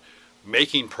nonprofit,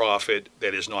 making profit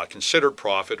that is not considered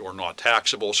profit or not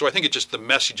taxable. So I think the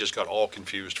message just got all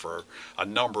confused for a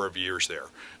number of years there.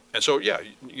 And so,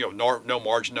 no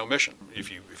margin, no mission.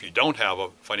 If you don't have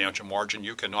a financial margin,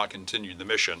 you cannot continue the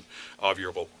mission of your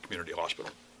local community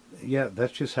hospital. Yeah,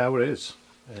 that's just how it is.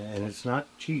 And it's not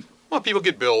cheap. Well, people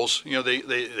get bills.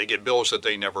 They get bills that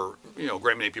they never,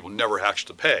 great many people never have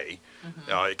to pay.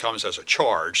 Mm-hmm. It comes as a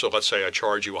charge. So let's say I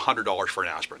charge you $100 for an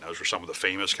aspirin. Those are some of the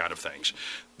famous kind of things.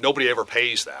 Nobody ever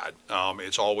pays that.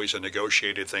 It's always a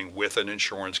negotiated thing with an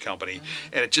insurance company.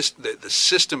 Mm-hmm. And it just, the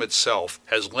system itself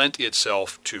has lent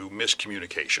itself to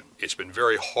miscommunication. It's been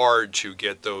very hard to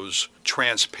get those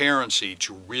transparency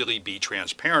to really be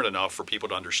transparent enough for people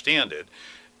to understand it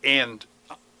and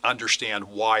understand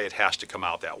why it has to come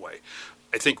out that way.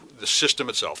 I think the system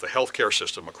itself, the healthcare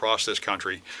system across this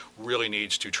country, really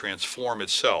needs to transform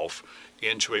itself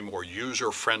into a more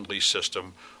user-friendly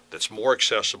system that's more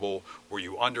accessible, where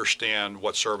you understand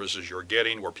what services you're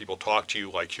getting, where people talk to you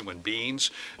like human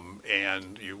beings,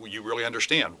 and you really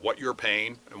understand what you're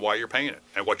paying and why you're paying it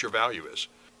and what your value is.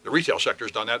 The retail sector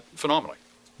has done that phenomenally.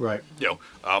 Right.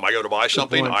 I go to buy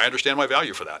something, I understand my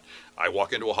value for that. I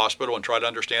walk into a hospital and try to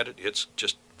understand it. It's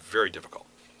just very difficult.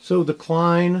 So the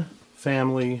Klein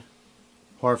family,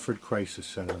 Harford Crisis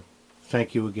Center.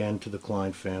 Thank you again to the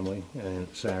Klein family and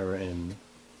Sarah and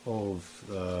all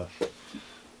of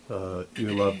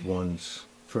your loved ones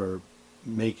for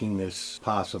making this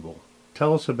possible.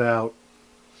 Tell us about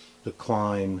the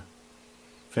Klein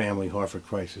family, Harford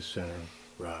Crisis Center,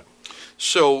 Rod.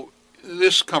 So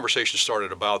this conversation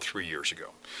started about 3 years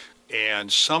ago.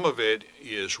 And some of it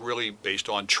is really based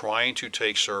on trying to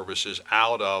take services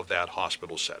out of that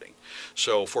hospital setting.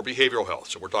 So for behavioral health,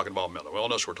 so we're talking about mental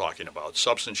illness, we're talking about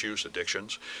substance use,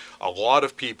 addictions. A lot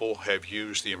of people have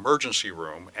used the emergency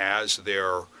room as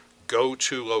their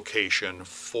go-to location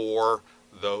for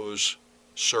those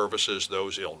services,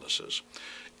 those illnesses.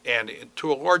 And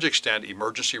to a large extent,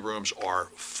 emergency rooms are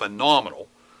phenomenal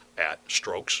at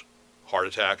strokes, heart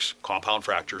attacks, compound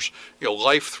fractures,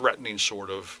 life-threatening sort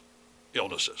of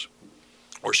illnesses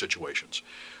or situations.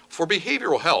 For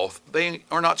behavioral health, they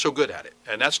are not so good at it.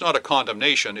 And that's not a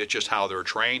condemnation, it's just how they're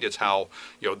trained. It's how,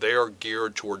 they are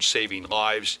geared towards saving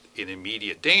lives in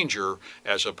immediate danger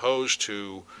as opposed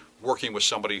to working with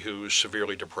somebody who's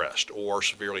severely depressed or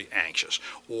severely anxious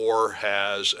or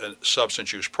has a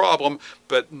substance use problem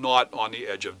but not on the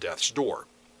edge of death's door.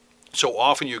 So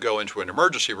often you go into an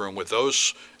emergency room with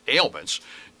those ailments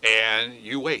and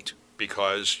you wait,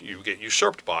 because you get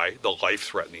usurped by the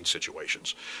life-threatening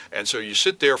situations. And so you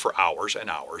sit there for hours and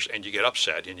hours, and you get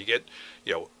upset, and you get,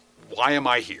 why am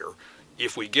I here?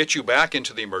 If we get you back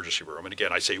into the emergency room, and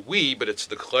again, I say we, but it's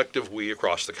the collective we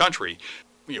across the country,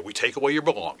 we take away your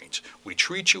belongings. We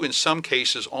treat you in some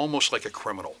cases almost like a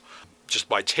criminal, just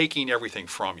by taking everything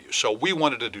from you. So we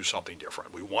wanted to do something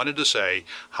different. We wanted to say,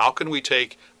 how can we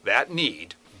take that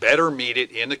need, better meet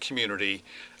it in the community,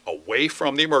 away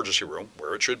from the emergency room,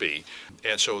 where it should be.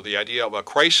 And so the idea of a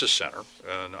crisis center,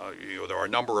 and there are a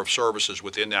number of services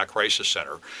within that crisis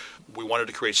center, we wanted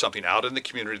to create something out in the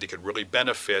community that could really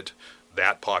benefit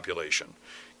that population.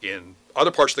 In other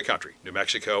parts of the country, New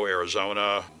Mexico,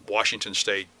 Arizona, Washington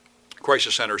State,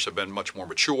 Crisis centers have been much more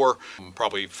mature,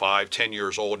 probably 5-10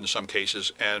 years old in some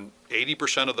cases, and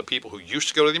 80% of the people who used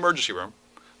to go to the emergency room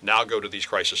now go to these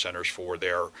crisis centers for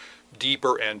their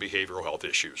deeper end behavioral health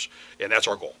issues. And that's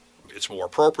our goal. It's more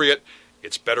appropriate,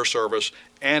 it's better service,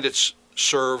 and it's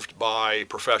served by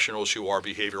professionals who are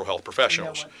behavioral health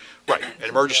professionals. Right. An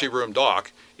emergency room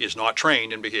doc is not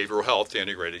trained in behavioral health to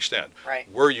any great extent. Right.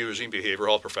 We're using behavioral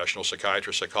health professionals,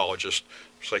 psychiatrists, psychologists,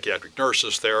 psychiatric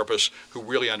nurses, therapists who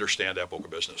really understand that book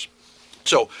of business.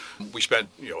 So we spent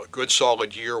a good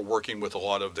solid year working with a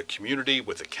lot of the community,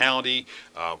 with the county,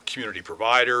 community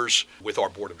providers, with our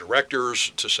board of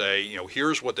directors to say,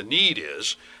 here's what the need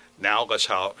is. Now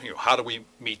how do we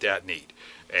meet that need?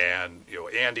 And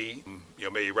Andy,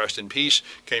 may he rest in peace,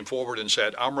 came forward and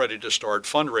said, I'm ready to start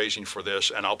fundraising for this,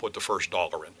 and I'll put the first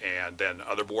dollar in. And then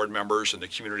other board members and the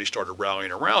community started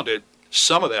rallying around it.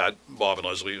 Some of that, Bob and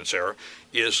Leslie and Sarah,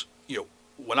 is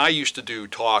when I used to do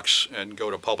talks and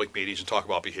go to public meetings and talk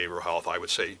about behavioral health, I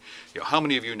would say, how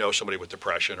many of you know somebody with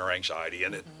depression or anxiety?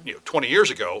 And 20 years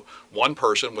ago, one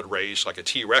person would raise like a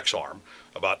T-Rex arm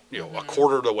about a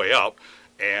quarter of the way up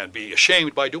and be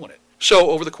ashamed by doing it.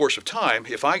 So over the course of time,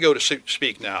 if I go to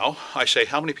speak now, I say,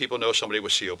 how many people know somebody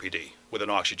with COPD, with an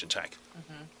oxygen tank?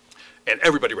 And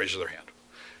everybody raises their hand.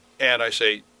 And I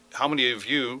say, how many of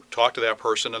you talk to that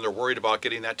person and they're worried about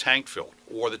getting that tank filled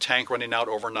or the tank running out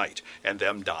overnight and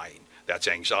them dying? That's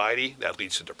anxiety. That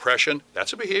leads to depression.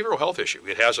 That's a behavioral health issue.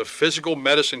 It has a physical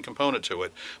medicine component to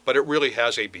it, but it really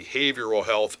has a behavioral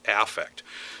health affect.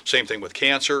 Same thing with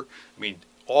cancer.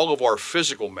 All of our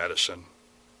physical medicine,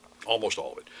 almost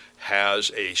all of it,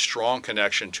 has a strong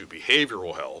connection to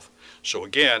behavioral health. So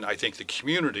again, I think the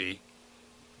community,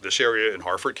 this area in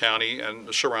Harford County and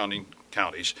the surrounding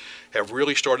counties, have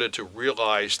really started to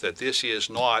realize that this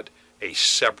is not a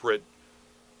separate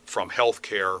from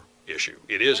healthcare issue.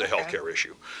 It is a healthcare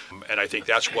issue. And I think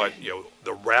that's what,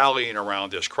 the rallying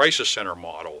around this crisis center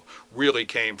model really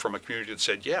came from a community that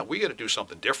said, yeah, we got to do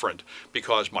something different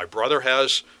because my brother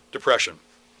has depression.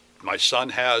 My son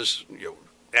has,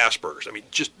 Asperger's.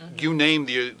 Just you name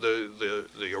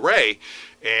the array,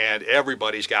 and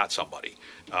everybody's got somebody,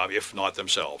 if not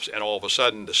themselves. And all of a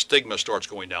sudden, the stigma starts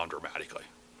going down dramatically.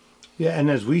 Yeah, and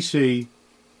as we see,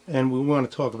 and we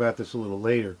want to talk about this a little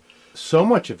later, so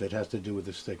much of it has to do with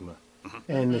the stigma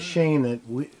and the shame that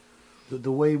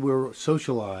the way we're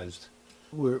socialized,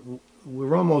 we're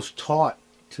almost taught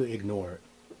to ignore it,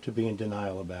 to be in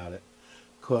denial about it,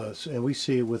 and we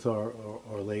see it with our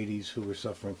ladies who are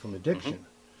suffering from addiction.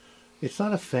 It's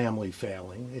not a family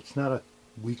failing. It's not a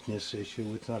weakness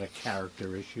issue. It's not a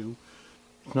character issue.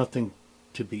 It's nothing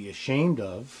to be ashamed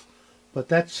of. But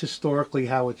that's historically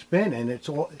how it's been, and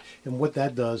and what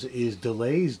that does is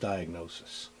delays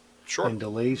diagnosis and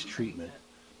delays treatment.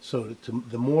 So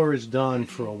the more is done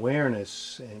for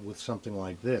awareness and with something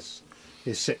like this,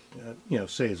 is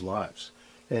saves lives.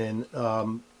 And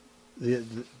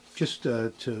just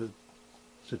to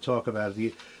talk about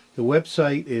it, the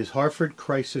website is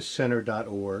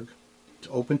harfordcrisiscenter.org. It's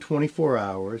open 24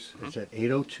 hours. It's at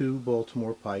 802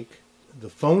 Baltimore Pike. The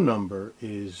phone number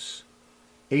is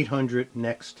 800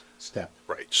 Next Step.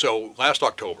 Right. So last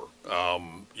October,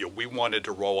 we wanted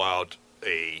to roll out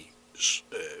a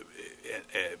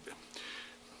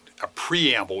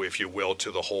preamble, if you will,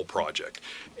 to the whole project.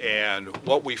 And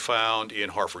what we found in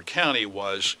Harford County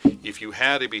was if you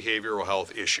had a behavioral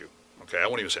health issue, I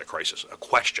won't even say a crisis, a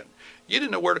question, you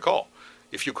didn't know where to call.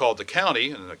 If you called the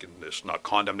county, and it's not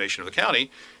condemnation of the county,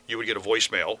 you would get a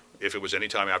voicemail. If it was any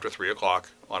time after 3 o'clock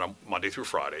on a Monday through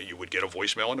Friday, you would get a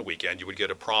voicemail on the weekend. You would get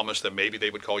a promise that maybe they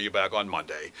would call you back on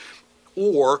Monday.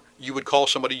 Or you would call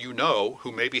somebody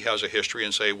who maybe has a history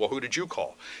and say, well, who did you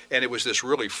call? And it was this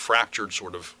really fractured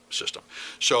sort of system.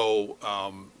 So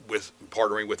with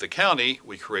partnering with the county,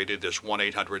 we created this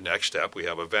 1-800-NEXT STEP. We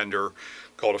have a vendor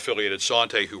called Affiliated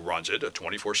Sante who runs it, a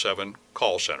 24/7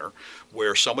 call center,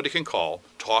 where somebody can call,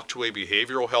 talk to a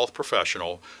behavioral health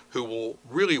professional who will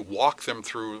really walk them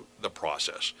through the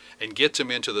process and get them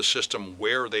into the system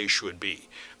where they should be.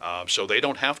 So they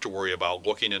don't have to worry about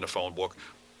looking in a phone book,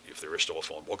 if there is still a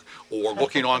phone book, or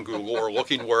looking on Google or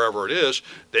looking wherever it is.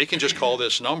 They can just call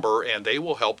this number and they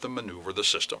will help them maneuver the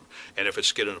system. And if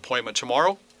it's get an appointment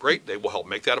tomorrow, great, they will help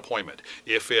make that appointment.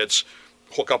 If it's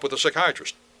hook up with a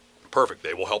psychiatrist, perfect,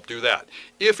 they will help do that.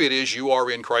 If it is you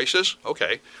are in crisis,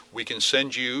 okay, we can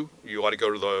send you ought to go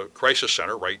to the crisis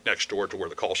center right next door to where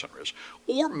the call center is.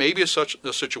 Or maybe it's such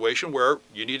a situation where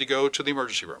you need to go to the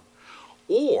emergency room.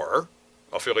 Or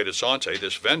Affiliated Sante,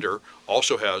 this vendor,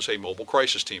 also has a mobile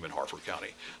crisis team in Harford County.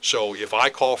 So if I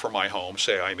call from my home,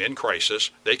 say I'm in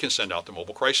crisis, they can send out the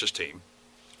mobile crisis team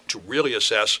to really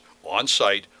assess on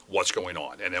site what's going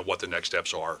on and then what the next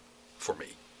steps are for me.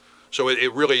 So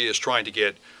it really is trying to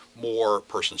get more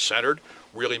person-centered,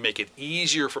 really make it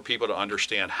easier for people to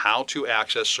understand how to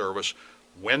access service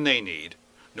when they need,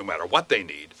 no matter what they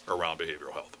need, around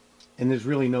behavioral health. And there's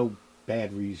really no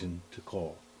bad reason to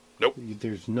call. Nope.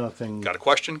 There's nothing. Got a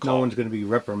question? Call. No one's going to be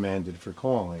reprimanded for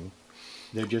calling.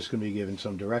 They're just going to be given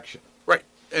some direction. Right.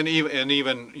 And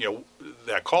even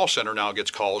that call center now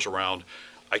gets calls around,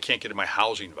 I can't get my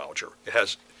housing voucher.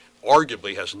 It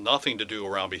arguably has nothing to do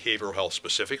around behavioral health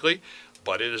specifically,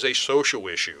 but it is a social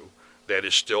issue that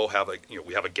is still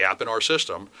we have a gap in our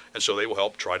system, and so they will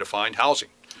help try to find housing.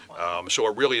 So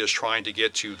it really is trying to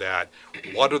get to that.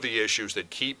 What are the issues that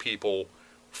keep people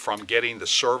from getting the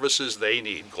services they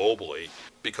need globally?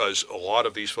 Because a lot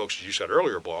of these folks, as you said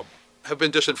earlier, Bob, have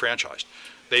been disenfranchised.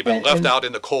 They've been left out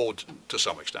in the cold to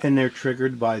some extent. And they're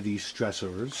triggered by these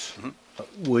stressors,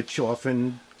 which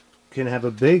often can have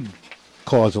a big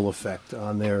causal effect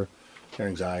on their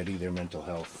anxiety, their mental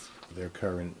health, their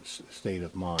current state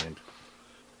of mind.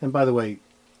 And by the way,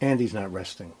 Andy's not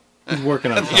resting. He's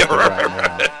working on something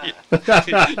right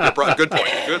now. Good point.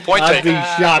 Good point I'd be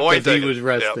taken. shocked Point if he taken. was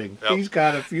resting. Yep. He's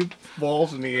got a few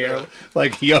balls in the air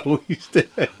like he always did.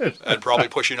 And probably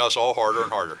pushing us all harder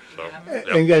and harder. So, yep.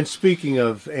 And again, speaking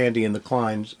of Andy and the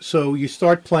Kleins, so you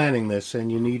start planning this,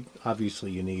 and you need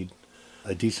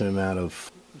a decent amount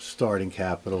of starting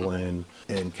capital and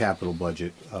capital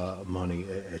budget money,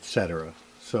 etc.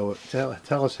 So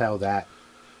tell us how that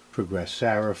progressed,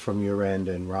 Sarah from your end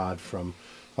and Rod from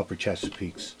Upper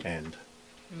Chesapeake's end.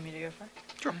 You want me to go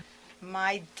first? Sure.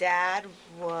 My dad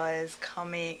was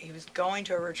going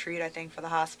to a retreat, I think, for the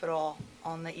hospital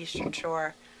on the Eastern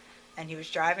Shore, and he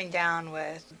was driving down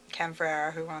with Ken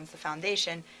Ferreira, who runs the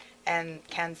foundation, and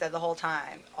Ken said the whole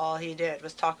time, all he did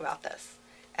was talk about this,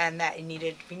 and that we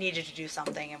needed to do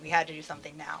something, and we had to do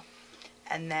something now.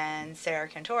 And then Sarah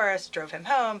Cantoris drove him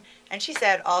home, and she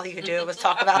said all he could do was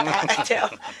talk about that,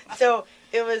 too. So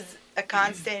it was a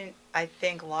constant, I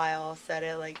think Lyle said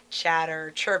it, like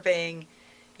chatter, chirping.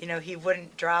 He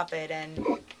wouldn't drop it,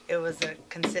 and it was a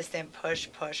consistent push.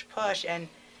 And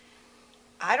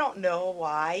I don't know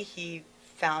why he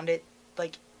found it,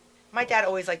 like, my dad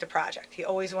always liked a project. He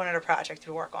always wanted a project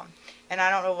to work on. And I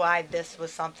don't know why this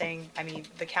was something,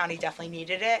 the county definitely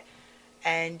needed it,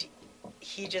 and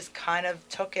he just kind of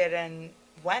took it and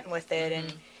went with it,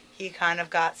 and he kind of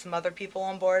got some other people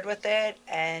on board with it,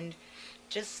 and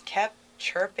just kept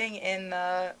chirping in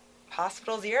the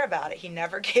hospital's ear about it. He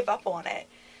never gave up on it,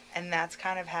 and that's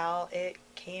kind of how it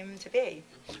came to be.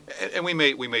 And we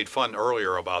made fun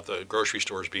earlier about the grocery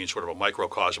stores being sort of a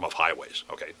microcosm of highways.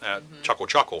 Okay,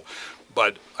 chuckle.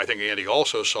 But I think Andy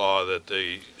also saw that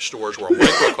the stores were a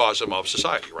microcosm of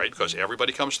society, right? Because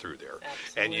everybody comes through there.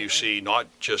 Absolutely. And you see not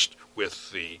just with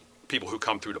the people who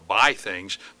come through to buy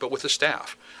things, but with the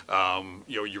staff.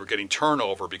 You were getting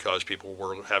turnover because people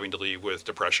were having to leave with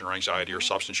depression or anxiety or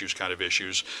substance use kind of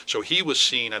issues. So he was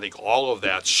seeing, I think, all of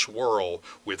that swirl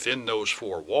within those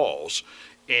four walls.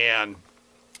 And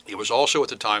it was also at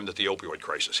the time that the opioid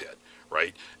crisis hit,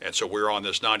 right? And so we're on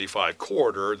this 95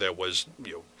 corridor that was,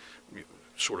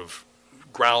 sort of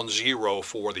ground zero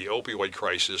for the opioid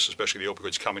crisis, especially the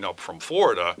opioids coming up from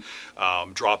Florida,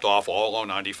 dropped off all on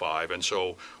 95. And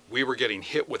so we were getting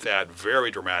hit with that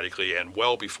very dramatically and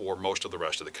well before most of the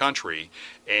rest of the country.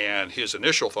 And his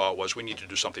initial thought was, we need to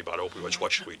do something about opioids.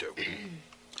 What should we do?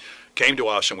 Came to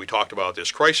us and we talked about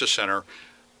this crisis center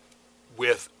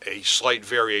with a slight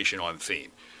variation on theme.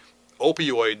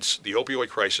 Opioids, the opioid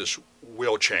crisis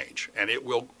will change, and it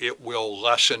will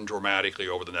lessen dramatically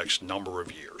over the next number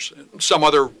of years. Some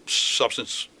other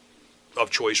substance of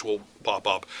choice will pop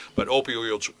up, but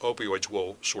opioids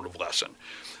will sort of lessen.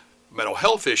 Mental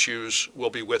health issues will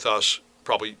be with us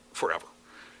probably forever.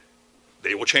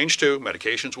 They will change too.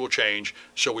 Medications will change.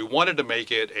 So we wanted to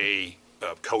make it a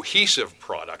cohesive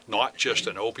product, not just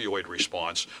an opioid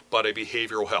response, but a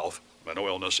behavioral health, mental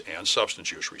illness, and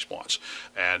substance use response.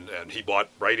 And he bought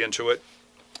right into it.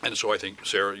 And so I think,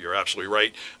 Sarah, you're absolutely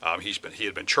right. He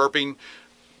had been chirping.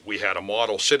 We had a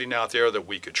model sitting out there that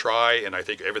we could try, and I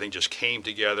think everything just came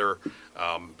together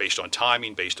based on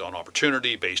timing, based on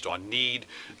opportunity, based on need,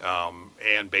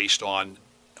 and based on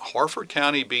Harford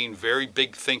County being very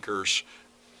big thinkers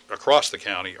across the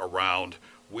county around,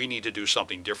 we need to do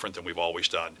something different than we've always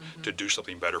done to do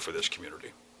something better for this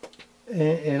community.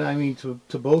 And I mean,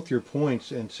 to both your points,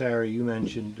 and Sarah, you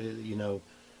mentioned,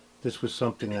 this was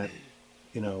something that,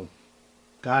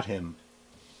 got him,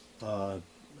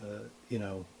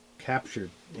 captured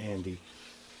Andy.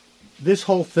 This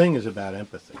whole thing is about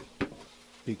empathy.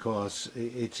 because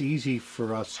it's easy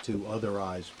for us to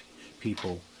otherize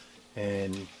people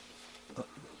and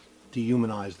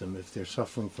dehumanize them if they're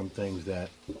suffering from things that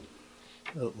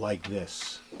like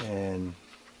this. And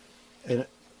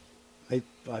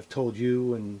I've told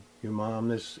you and your mom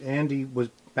this. Andy was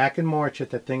back in March at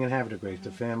that thing in Harford Edge,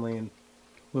 the family and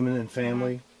women and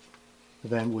family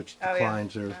event, which the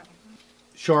Kleins are.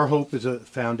 Shar Hope is a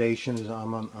foundation as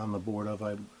I'm on the board of.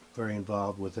 I'm very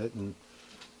involved with it, and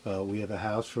we have a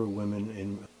house for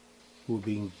women who are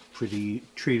being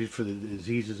treated for the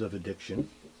diseases of addiction.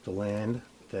 The land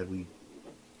that we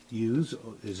use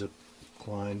is a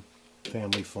Klein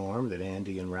family farm that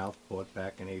Andy and Ralph bought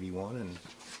back in '81, and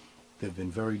they've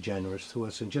been very generous to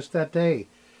us. And just that day,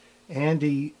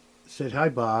 Andy said, "Hi,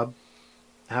 Bob.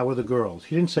 How are the girls?"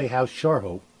 He didn't say, "How's Shar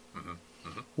Hope?"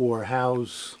 or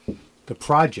 "How's the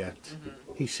project?"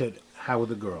 He said, "How are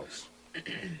the girls?"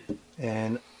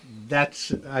 And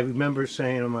I remember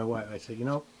saying to my wife, I said,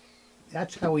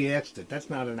 that's how he asked it. That's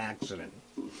not an accident.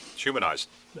 It's humanized.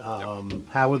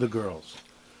 How are the girls?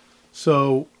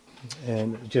 So,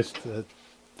 and just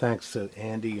thanks to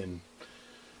Andy and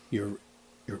your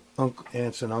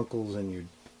aunts and uncles and your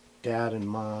dad and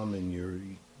mom and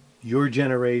your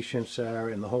generation,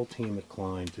 Sarah, and the whole team at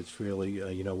Klein's. It's really,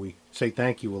 we say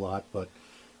thank you a lot, but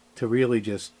to really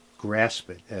just grasp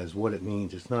it as what it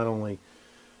means, it's not only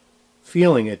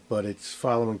feeling it, but it's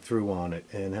following through on it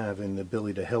and having the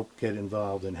ability to help get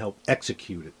involved and help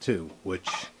execute it too, which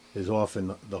is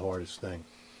often the hardest thing.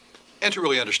 And to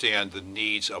really understand the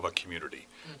needs of a community.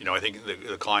 I think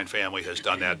the Klein family has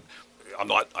done that.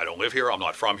 I don't live here, I'm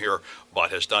not from here,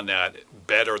 but has done that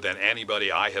better than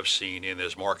anybody I have seen in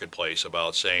this marketplace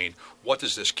about saying, what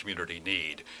does this community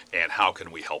need and how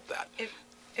can we help that?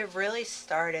 It really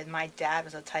started, my dad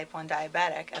was a type 1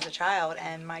 diabetic as a child,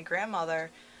 and my grandmother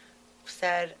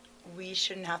said we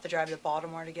shouldn't have to drive to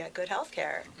Baltimore to get good health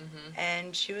care.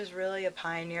 And she was really a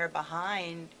pioneer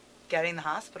behind getting the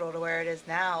hospital to where it is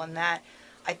now, and that,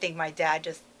 I think my dad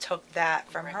just took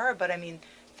that from her. But I mean,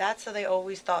 that's how they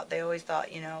always thought,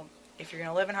 if you're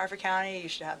going to live in Harford County, you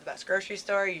should have the best grocery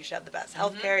store, you should have the best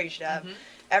health care, you should have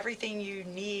everything you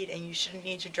need, and you shouldn't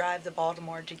need to drive to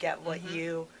Baltimore to get what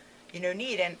you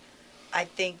need. And I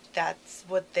think that's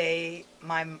what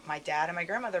my dad and my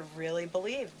grandmother really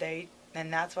believed.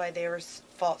 And that's why they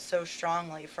fought so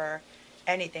strongly for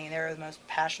anything. They were the most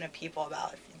passionate people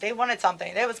about it. If they wanted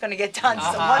something, it was going to get done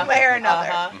one way or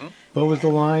another. What was the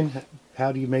line?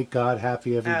 How do you make God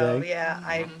happy every day? Oh, yeah.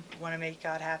 I want to make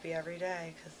God happy every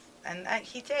day. And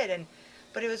he did.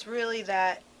 But it was really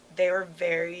that they were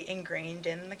very ingrained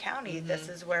in the county. This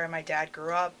is where my dad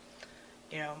grew up.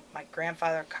 My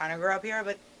grandfather kind of grew up here,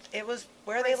 but it was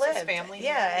where they lived. Family.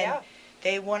 Yeah. And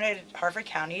they wanted Harford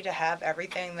County to have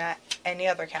everything that any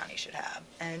other county should have.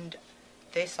 And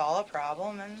they saw a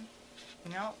problem, and,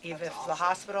 even if it's the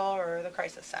hospital or the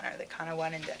crisis center, they kind of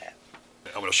went and did it.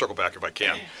 I'm going to circle back if I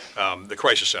can. The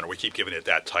crisis center, we keep giving it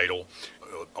that title.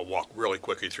 I'll walk really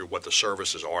quickly through what the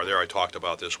services are there. I talked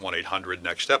about this 1-800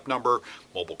 Next Step number,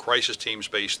 mobile crisis teams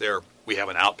based there. We have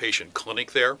an outpatient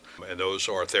clinic there, and those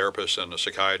are therapists and a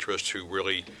psychiatrist who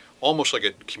really, almost like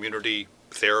a community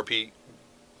therapy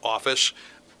office.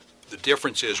 The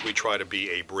difference is we try to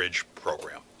be a bridge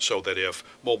program so that if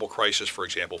mobile crisis, for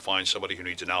example, finds somebody who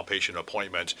needs an outpatient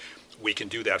appointment, we can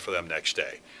do that for them next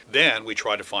day. Then we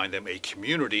try to find them a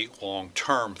community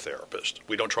long-term therapist.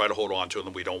 We don't try to hold on to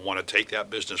them. We don't want to take that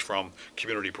business from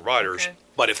community providers. Okay.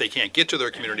 But if they can't get to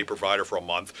their community provider for a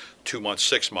month, 2 months,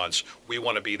 6 months, we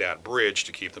want to be that bridge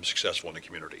to keep them successful in the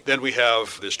community. Then we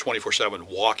have this 24/7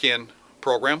 walk-in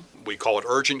program. We call it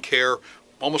urgent care,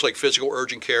 almost like physical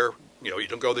urgent care. You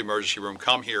don't go to the emergency room,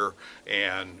 come here,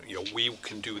 and, we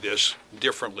can do this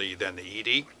differently than the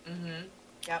ED.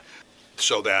 Yep.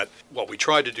 So that what we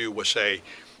tried to do was say,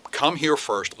 come here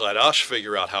first, let us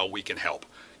figure out how we can help.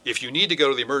 If you need to go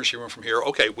to the emergency room from here,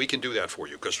 okay, we can do that for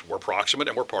you because we're proximate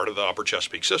and we're part of the Upper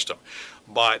Chesapeake system.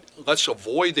 But let's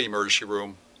avoid the emergency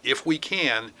room if we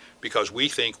can, because we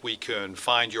think we can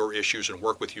find your issues and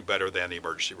work with you better than the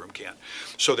emergency room can.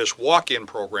 So this walk-in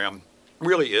program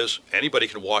really is, anybody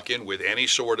can walk in with any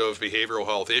sort of behavioral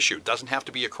health issue. It doesn't have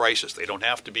to be a crisis. They don't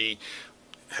have to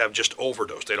have just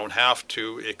overdose. They don't have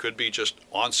to, it could be just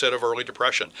onset of early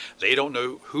depression. They don't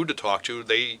know who to talk to.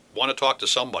 They want to talk to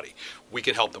somebody. We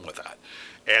can help them with that.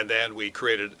 And then we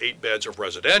created 8 beds of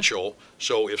residential,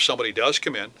 so if somebody does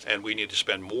come in and we need to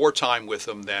spend more time with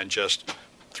them than just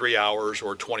 3 hours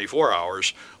or 24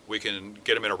 hours, we can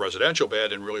get them in a residential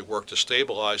bed and really work to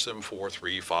stabilize them for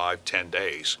 3, 5, 10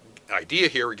 days. Idea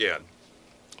here again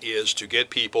is to get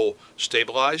people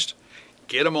stabilized,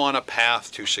 get them on a path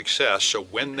to success so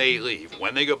when they leave,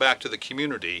 when they go back to the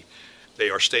community, they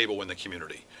are stable in the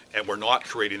community. And we're not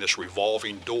creating this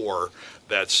revolving door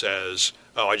that says,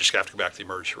 oh, I just have to go back to the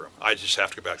emergency room. I just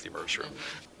have to go back to the emergency room.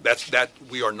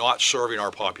 We are not serving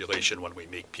our population when we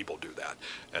make people do that.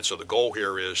 And so the goal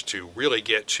here is to really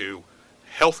get to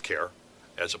health care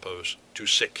as opposed to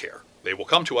sick care. They will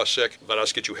come to us sick, let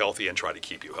us get you healthy and try to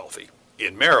keep you healthy.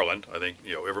 In Maryland, I think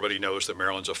everybody knows that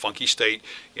Maryland's a funky state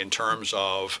in terms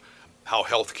of how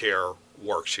health care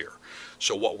works here.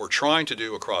 So what we're trying to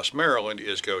do across Maryland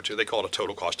is go to, they call it a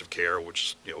total cost of care,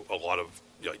 which is a lot of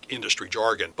industry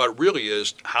jargon, but really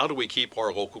is how do we keep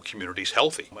our local communities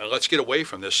healthy? And let's get away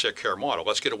from this sick care model.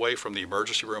 Let's get away from the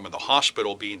emergency room and the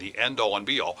hospital being the end-all and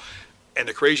be-all. And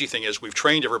the crazy thing is we've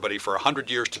trained everybody for 100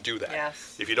 years to do that.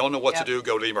 Yes. If you don't know what to do,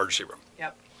 go to the emergency room.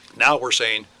 Yep. Now we're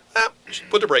saying,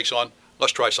 put the brakes on.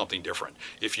 Let's try something different.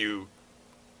 If you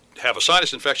have a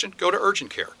sinus infection, go to urgent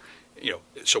care.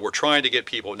 So we're trying to get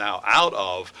people now out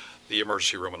of the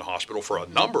emergency room in the hospital for a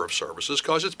number of services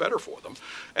because it's better for them.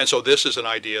 And so this is an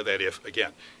idea that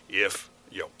if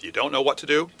you don't know what to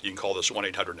do, you can call this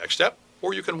 1-800-NEXT-STEP,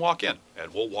 or you can walk in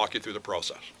and we'll walk you through the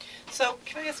process. So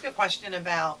can I ask a question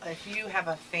about if you have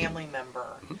a family member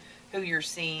who you're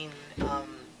seeing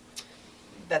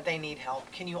that they need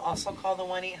help, can you also call the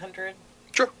 1-800?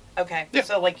 Sure. Okay. Yeah.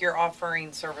 So you're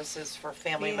offering services for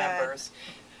family members.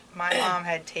 My mom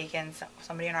had taken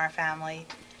somebody in our family,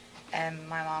 and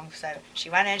my mom said she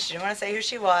went in. She didn't want to say who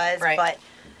she was, right. But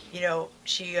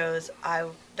she goes,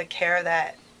 the care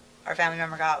that our family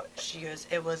member got, she goes,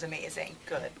 it was amazing.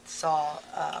 Good. Saw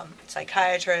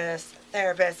psychiatrists,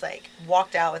 therapists,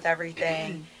 walked out with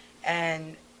everything,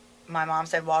 and my mom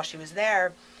said while she was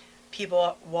there,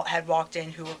 people had walked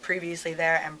in who were previously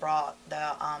there and brought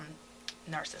the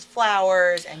nurses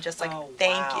flowers and just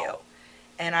thank you.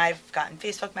 And I've gotten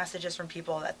Facebook messages from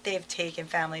people that they've taken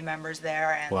family members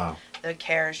there, and the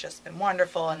care has just been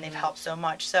wonderful, and they've helped so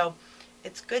much. So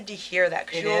it's good to hear that,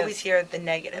 because you always hear the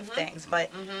negative things, but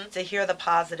to hear the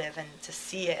positive and to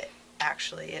see it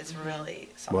actually is really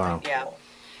something cool. Yeah.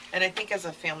 And I think as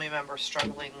a family member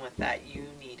struggling with that, you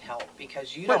need help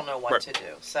because you don't know what to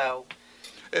do. So.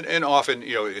 And often,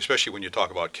 especially when you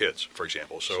talk about kids, for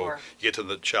example, so Sure. you get to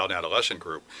the child and adolescent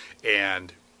group,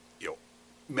 and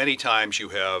many times you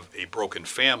have a broken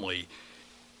family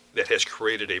that has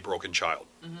created a broken child,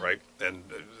 right? And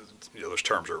those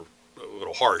terms are a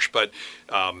little harsh, but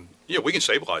we can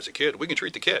stabilize a kid, we can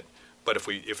treat the kid, but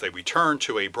if they return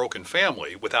to a broken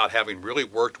family without having really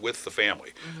worked with the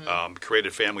family,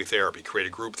 created family therapy,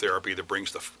 created group therapy that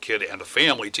brings the kid and the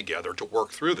family together to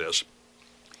work through this,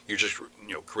 you just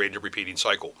create a repeating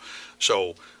cycle.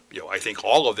 So I think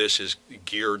all of this is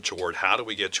geared toward how do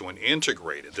we get to an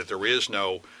integrated, that there is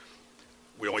no,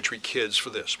 we only treat kids for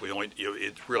this.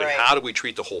 It's really how do we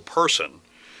treat the whole person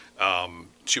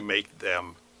to make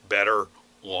them better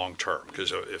long term?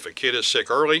 Because if a kid is sick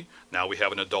early, now we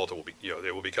have an adult that will be,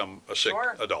 they will become a sick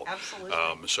adult.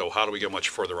 Absolutely. So how do we get much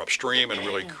further upstream and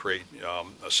really create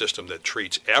a system that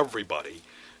treats everybody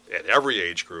at every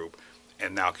age group,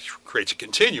 and now creates a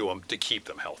continuum to keep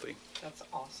them healthy? That's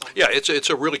awesome. Yeah, it's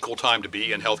a really cool time to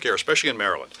be in healthcare, especially in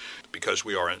Maryland, because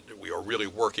we are really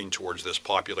working towards this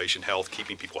population health,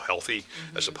 keeping people healthy,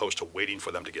 as opposed to waiting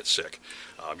for them to get sick.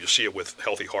 You see it with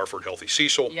Healthy Harford, Healthy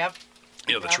Cecil. Yep.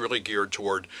 That's really geared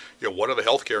toward, what are the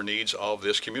healthcare needs of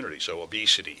this community? So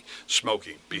obesity,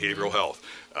 smoking, behavioral health.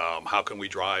 How can we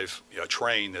drive a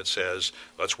train that says,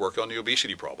 let's work on the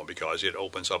obesity problem, because it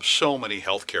opens up so many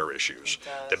healthcare issues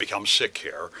that become sick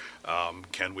care.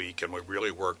 Can we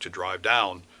really work to drive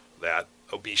down that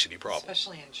obesity problem?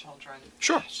 Especially in children.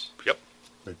 Sure. Yep.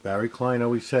 Like Barry Klein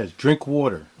always says, drink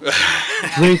water.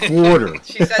 Drink water.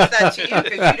 She says that to you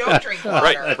because you don't drink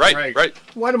water. Right.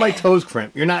 Why do my toes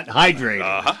cramp? You're not hydrated.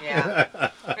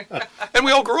 Yeah. And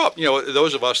we all grew up,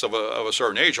 those of us of a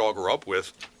certain age all grew up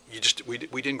with, we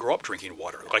didn't grow up drinking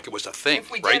water like it was a thing. If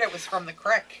we right? did, it was from the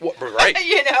creek. Right.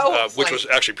 Which like... was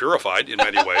actually purified in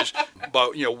many ways.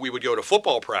 But, we would go to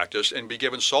football practice and be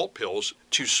given salt pills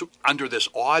under this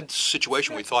odd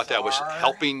situation. We thought that was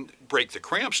helping break the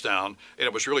cramps down, and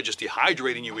it was really just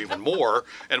dehydrating you even more.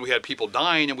 And we had people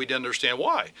dying, and we didn't understand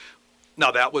why.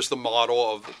 Now, that was the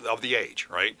model of the age,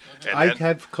 right? And I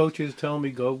had coaches tell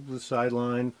me, go to the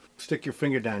sideline, stick your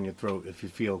finger down your throat if you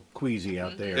feel queasy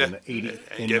out there in the 80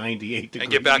 and 98 degrees.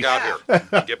 And get back out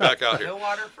here. Get back out here. No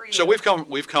water for you. So we've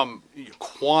come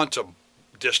quantum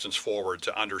distance forward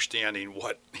to understanding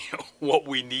what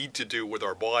we need to do with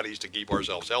our bodies to keep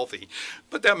ourselves healthy.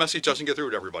 But that message doesn't get through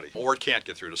to everybody, or it can't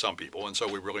get through to some people. And so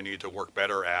we really need to work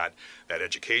better at that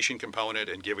education component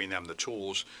and giving them the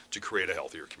tools to create a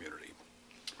healthier community.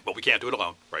 But we can't do it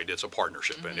alone, right? It's a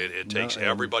partnership, and it takes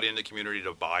everybody in the community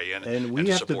to buy in and we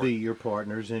to have support. to be your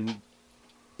partners in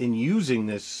using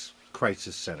this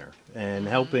crisis center and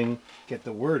helping get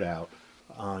the word out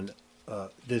on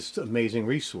this amazing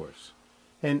resource.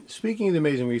 And speaking of the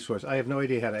amazing resource, I have no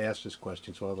idea how to ask this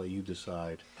question, so I'll let you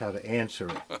decide how to answer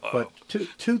it. But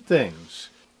two things.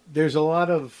 There's a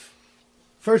lot of,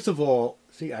 first of all,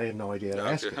 see, I have no idea how to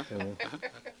ask it.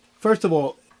 First of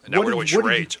all, And now we're doing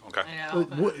charades. Okay. I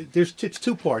know. it's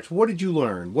two parts. What did you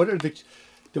learn?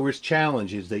 There was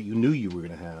challenges that you knew you were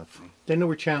going to have. Then there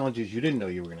were challenges you didn't know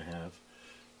you were going to have.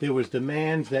 There was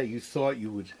demands that you thought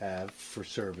you would have for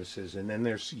services, and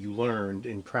then you learned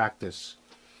in practice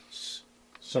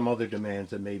some other demands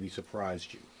that maybe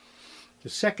surprised you. The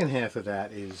second half of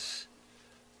that is,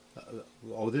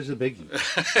 this is a biggie.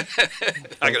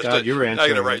 I got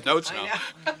to write notes I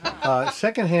now. know.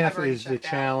 Second half I've is the written that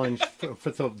down. challenge for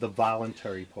the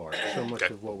voluntary part. So much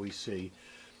Okay. of what we see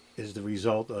is the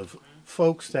result of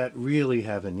folks that really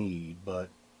have a need, but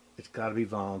it's got to be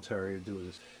voluntary to do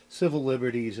this. Civil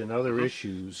liberties and other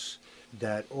issues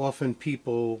that often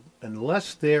people,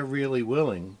 unless they're really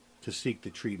willing to seek the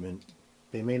treatment,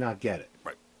 they may not get it.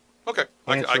 Right. Okay.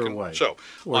 Answer away. So,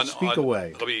 Or speak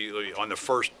away. Let me on the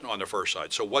first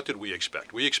side. So, what did we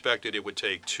expect? We expected it would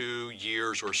take 2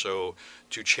 years or so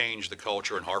to change the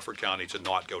culture in Harford County to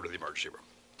not go to the emergency room.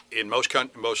 In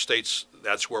most states,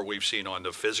 that's where we've seen on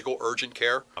the physical urgent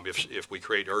care. If we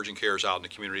create urgent cares out in the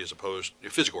community as opposed to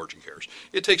physical urgent cares,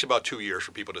 it takes about 2 years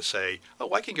for people to say,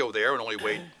 oh, I can go there and only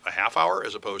wait a half hour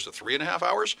as opposed to 3.5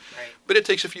 hours. Right. But it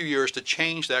takes a few years to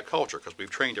change that culture because we've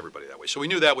trained everybody that way. So we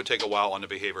knew that would take a while on the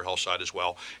behavioral health side as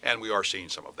well, and we are seeing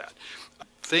some of that.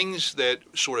 Things that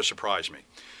sort of surprised me.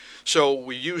 So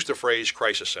we used the phrase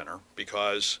crisis center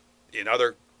because in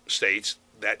other states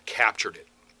that captured it.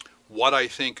 What I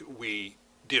think we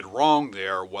did wrong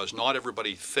there was not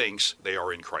everybody thinks they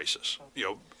are in crisis.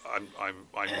 I'm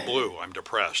blue, I'm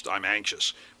depressed, I'm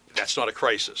anxious. That's not a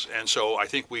crisis. And so I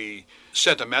think we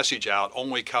sent a message out,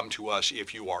 only come to us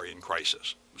if you are in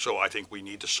crisis. So I think we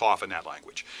need to soften that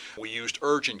language. We used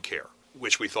urgent care,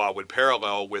 which we thought would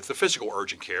parallel with the physical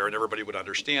urgent care, and everybody would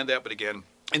understand that. But again,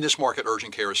 in this market,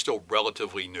 urgent care is still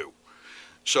relatively new.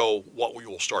 So what we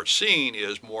will start seeing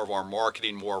is more of our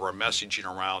marketing, more of our messaging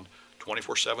around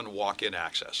 24/7 walk-in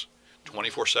access,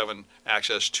 24/7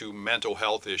 access to mental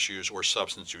health issues or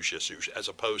substance use issues as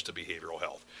opposed to behavioral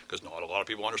health, because not a lot of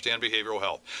people understand behavioral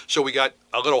health. So we got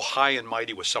a little high and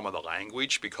mighty with some of the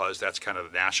language because that's kind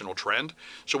of the national trend.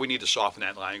 So we need to soften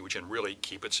that language and really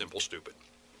keep it simple, stupid.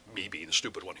 Me being the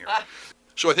stupid one here.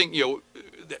 So I think,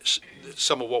 that's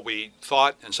some of what we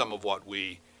thought and some of what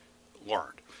we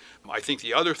learned. I think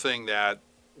the other thing that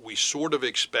we sort of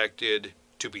expected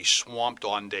to be swamped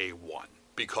on day one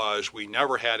because we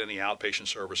never had any outpatient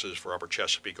services for Upper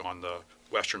Chesapeake on the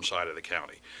western side of the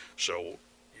county. So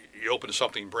you open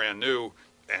something brand new,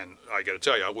 and I got to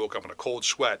tell you, I woke up in a cold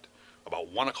sweat about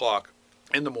 1 o'clock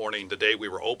in the morning the day we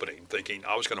were opening, thinking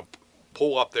I was going to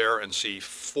pull up there and see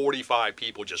 45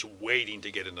 people just waiting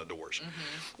to get in the doors.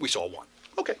 We saw one.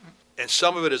 Okay. And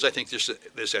some of it is, I think, just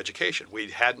this education.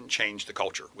 We hadn't changed the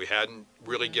culture. We hadn't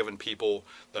really given people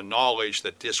the knowledge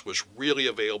that this was really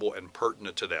available and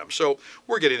pertinent to them. So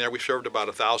we're getting there. We've served about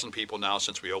 1,000 people now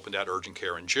since we opened that urgent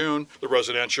care in June. The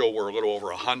residential, we're a little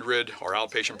over 100. Our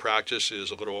outpatient practice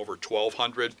is a little over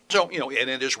 1,200. So, and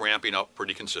it is ramping up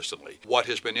pretty consistently. What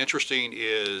has been interesting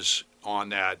is on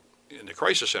that, in the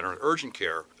crisis center and urgent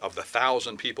care, of the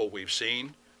 1,000 people we've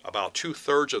seen, about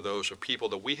 2/3 of those are people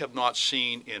that we have not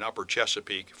seen in Upper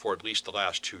Chesapeake for at least the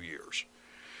last 2 years.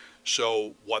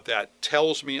 So what that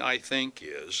tells me, I think,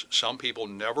 is some people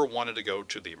never wanted to go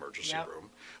to the emergency room,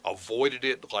 avoided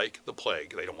it like the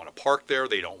plague. They don't want to park there.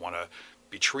 They don't want to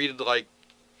be treated like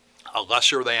a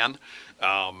lesser than,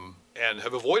 and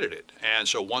have avoided it. And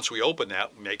so once we open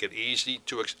that, make it easy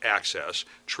to access,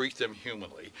 treat them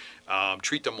humanly,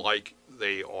 treat them like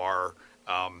they are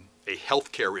a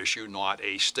healthcare issue, not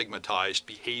a stigmatized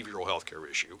behavioral healthcare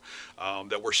issue,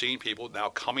 that we're seeing people now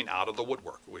coming out of the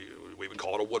woodwork. We even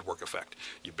call it a woodwork effect.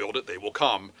 You build it, they will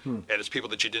come, and it's people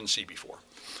that you didn't see before.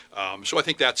 So I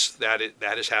think that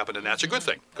has happened, and that's a good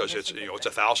thing because it's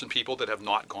 1,000 people that have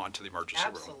not gone to the emergency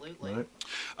room. Absolutely. Right.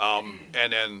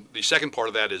 And then the second part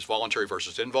of that is voluntary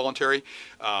versus involuntary.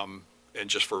 And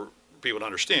just for people to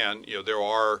understand, there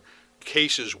are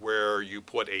cases where you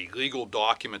put a legal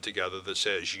document together that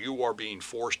says you are being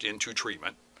forced into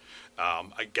treatment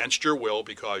against your will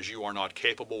because you are not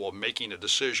capable of making a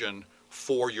decision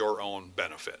for your own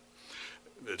benefit.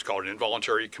 It's called an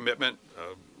involuntary commitment,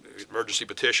 emergency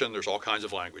petition. There's all kinds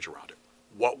of language around it.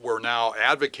 What we're now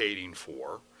advocating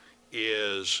for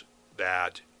is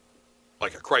that,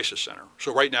 like a crisis center.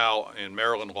 So right now in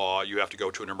Maryland law, you have to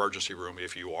go to an emergency room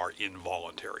if you are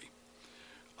involuntary.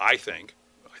 I think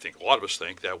a lot of us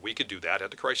think that we could do that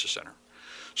at the crisis center.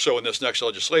 So in this next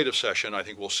legislative session, I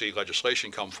think we'll see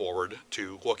legislation come forward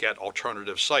to look at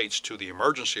alternative sites to the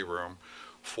emergency room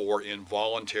for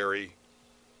involuntary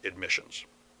admissions.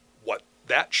 What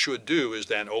that should do is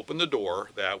then open the door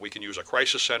that we can use a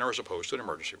crisis center as opposed to an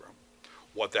emergency room.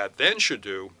 What that should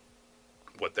do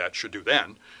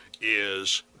then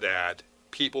is that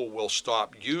people will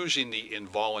stop using the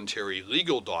involuntary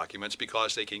legal documents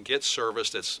because they can get service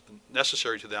that's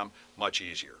necessary to them much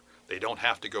easier. They don't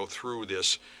have to go through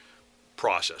this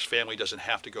process. Family doesn't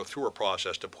have to go through a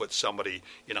process to put somebody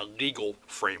in a legal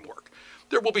framework.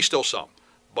 There will be still some,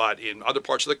 but in other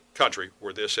parts of the country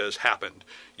where this has happened,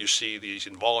 you see these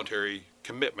involuntary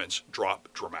commitments drop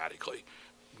dramatically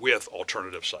with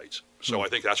alternative sites. So I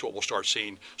think that's what we'll start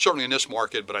seeing, certainly in this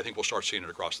market, but I think we'll start seeing it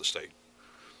across the state.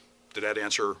 Did that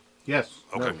answer? Yes.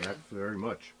 Okay. No, that's very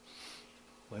much.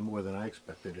 Way more than I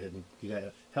expected. And you got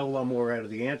a hell of a lot more out of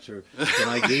the answer than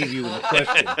I gave you in the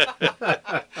question.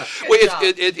 Well,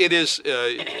 it is,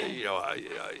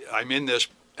 I'm in this,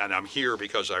 and I'm here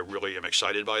because I really am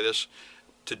excited by this,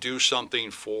 to do something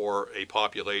for a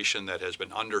population that has been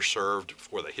underserved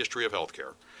for the history of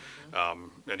healthcare.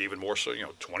 And even more so,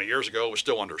 20 years ago, it was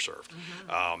still underserved.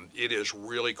 It is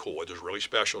really cool. It is really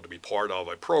special to be part of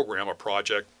a program, a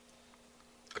project,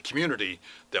 a community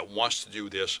that wants to do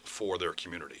this for their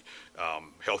community.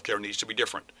 Healthcare needs to be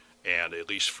different. And at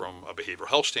least from a behavioral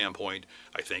health standpoint,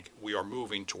 I think we are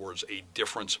moving towards a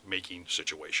difference-making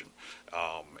situation.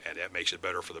 And that makes it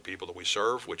better for the people that we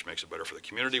serve, which makes it better for the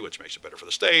community, which makes it better for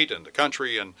the state and the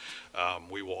country, and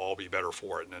we will all be better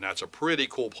for it. And that's a pretty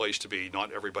cool place to be.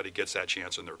 Not everybody gets that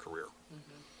chance in their career.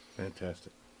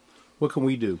 Fantastic. What can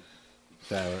we do,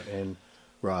 Sarah and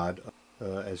Rod,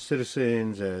 as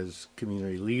citizens, as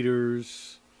community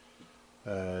leaders,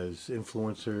 as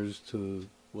influencers to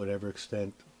whatever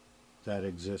extent that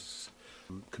exists,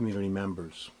 community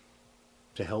members,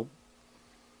 to help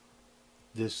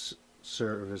this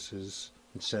services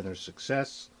and center's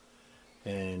success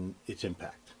and its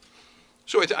impact?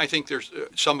 So I think there's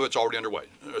some of it's already underway.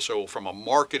 So from a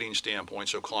marketing standpoint,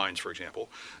 so Klein's, for example,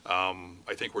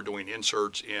 I think we're doing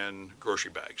inserts in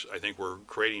grocery bags. I think we're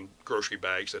creating grocery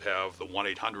bags that have the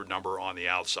 1-800 number on the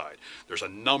outside. There's a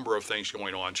number of things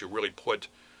going on to really put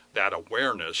that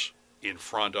awareness in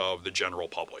front of the general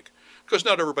public. Because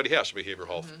not everybody has a behavioral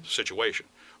health situation,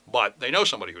 but they know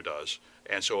somebody who does.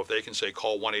 And so if they can say,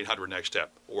 call 1-800 next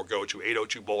step or go to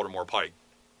 802 Baltimore Pike,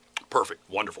 perfect,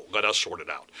 wonderful, let us sort it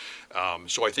out.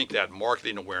 So I think that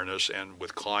marketing awareness, and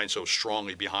with Klein so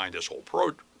strongly behind this whole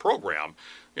program,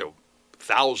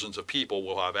 thousands of people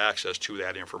will have access to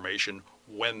that information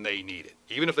when they need it.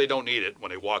 Even if they don't need it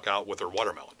when they walk out with their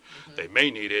watermelon. They may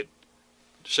need it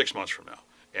 6 months from now.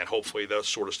 And hopefully that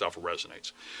sort of stuff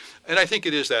resonates. And I think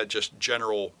it is that just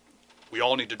general, we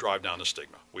all need to drive down the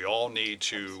stigma. We all need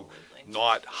to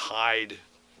not hide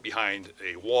behind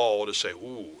a wall to say,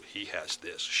 ooh, he has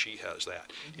this, she has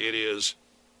that. It is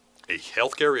a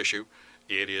healthcare issue.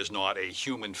 It is not a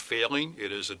human failing.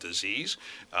 It is a disease,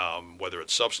 whether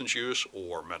it's substance use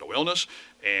or mental illness,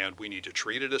 and we need to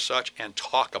treat it as such and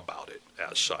talk about it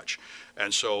as such.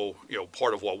 And so,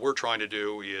 part of what we're trying to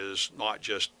do is not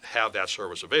just have that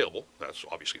service available. That's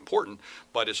obviously important,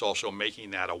 but it's also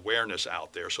making that awareness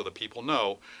out there so that people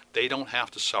know they don't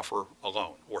have to suffer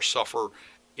alone or suffer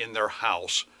in their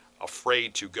house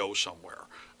afraid to go somewhere.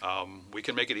 We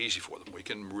can make it easy for them. We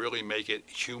can really make it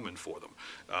human for them.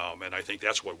 And I think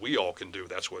that's what we all can do.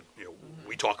 That's what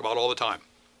we talk about all the time.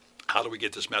 How do we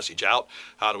get this message out?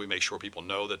 How do we make sure people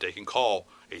know that they can call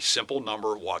a simple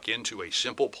number, walk into a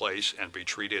simple place, and be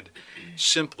treated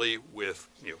simply with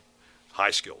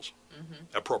high skills,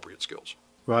 appropriate skills.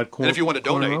 Rod, and if you want to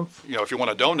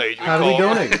donate, how do we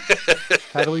donate?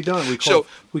 How do we donate?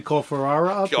 We call Ferrara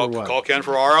up or what? Call Ken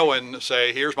Ferraro and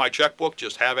say, here's my checkbook,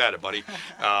 just have at it, buddy.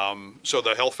 So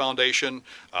the Health Foundation,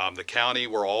 the county,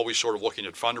 we're always sort of looking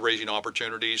at fundraising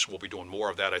opportunities. We'll be doing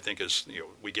more of that, I think, as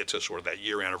we get to sort of that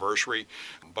year anniversary.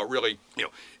 But really,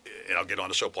 and I'll get on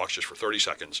the soapbox just for 30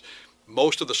 seconds.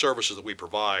 Most of the services that we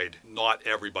provide, not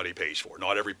everybody pays for.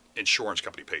 Not every insurance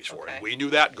company pays for it. And we knew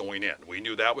that going in. We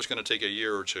knew that was going to take a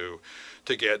year or two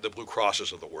to get the Blue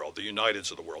Crosses of the world, the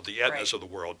Uniteds of the world, the Aetnas of the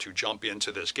world to jump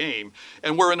into this game.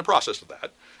 And we're in the process of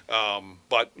that.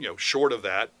 But, short of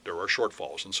that, there are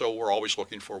shortfalls. And so we're always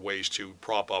looking for ways to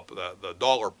prop up the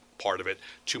dollar part of it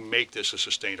to make this a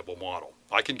sustainable model.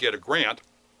 I can get a grant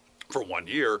for 1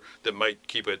 year that might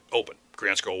keep it open.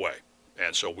 Grants go away.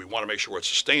 And so we want to make sure it's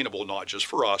sustainable, not just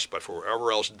for us, but for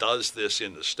whoever else does this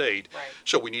in the state. Right.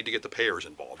 So we need to get the payers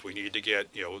involved. We need to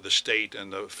get, the state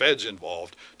and the feds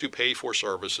involved to pay for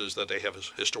services that they have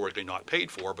historically not paid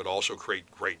for, but also create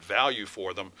great value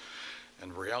for them.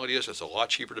 And the reality is it's a lot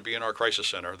cheaper to be in our crisis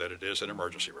center than it is in an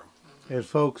emergency room. And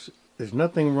folks, there's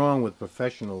nothing wrong with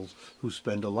professionals who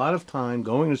spend a lot of time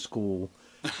going to school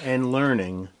and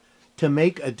learning to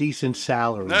make a decent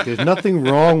salary. There's nothing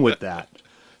wrong with that,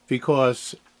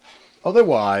 because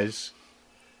otherwise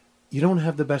you don't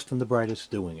have the best and the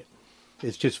brightest doing it.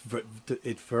 It's just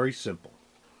it's very simple.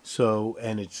 So,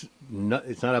 and it's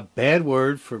not a bad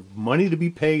word for money to be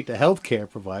paid to healthcare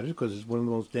providers, because it's one of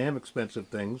the most damn expensive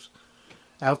things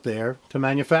out there to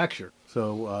manufacture.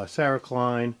 So Sarah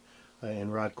Klein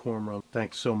and Rod Kornrumpf,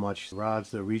 thanks so much. Rod's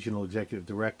the Regional Executive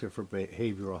Director for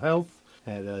Behavioral Health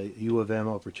at U of M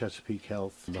over Chesapeake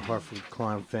Health. The Harford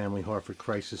Klein Family Harford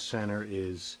Crisis Center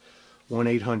is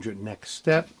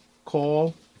 1-800-NEXT-STEP.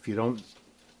 Call. If you don't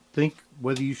think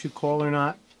whether you should call or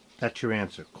not, that's your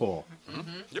answer. Call.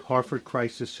 Mm-hmm. Yep.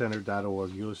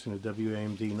 HarfordCrisisCenter.org. You listen to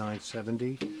WAMD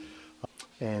 970.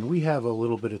 And we have a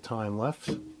little bit of time left.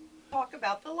 Talk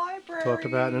about the library. Talk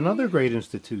about another great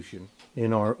institution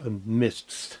in our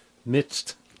midst.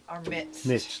 Our midst.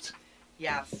 Midst.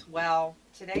 Yes. Well,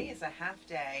 today is a half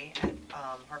day at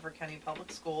Harford County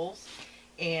Public Schools,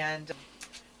 and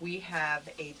we have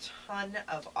a ton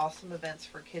of awesome events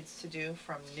for kids to do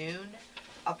from noon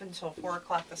up until 4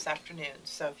 o'clock this afternoon.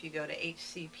 So if you go to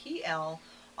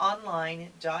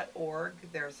hcplonline.org,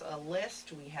 there's a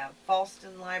list. We have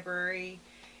Falston Library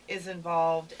is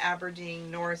involved,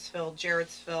 Aberdeen, Norrisville,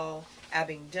 Jarrettsville,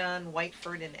 Abingdon,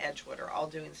 Whiteford, and Edgewood are all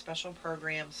doing special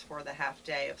programs for the half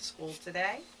day of school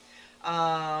today.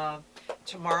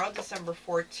 Tomorrow, December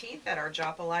 14th, at our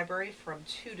Joppa Library from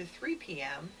 2 to 3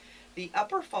 p.m., the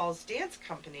Upper Falls Dance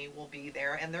Company will be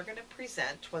there, and they're going to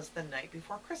present 'Twas the Night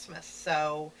Before Christmas.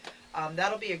 So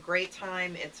that'll be a great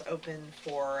time. It's open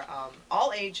for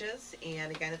all ages,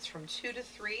 and again, it's from 2 to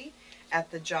 3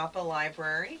 at the Joppa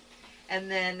Library. And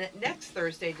then next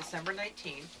Thursday, December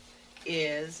 19th,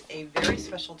 is a very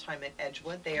special time at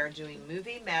Edgewood. They are doing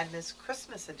Movie Madness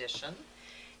Christmas Edition,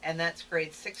 and that's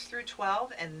grades 6 through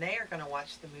 12, and they are going to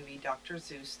watch the movie Dr.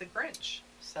 Seuss the Grinch.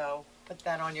 So put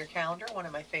that on your calendar, one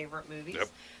of my favorite movies. Yep.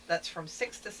 That's from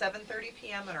 6 to 7:30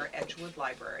 p.m. at our Edgewood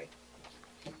Library.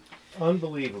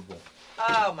 Unbelievable.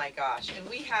 Oh my gosh. And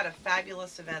we had a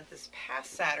fabulous event this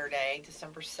past Saturday,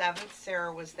 December 7th.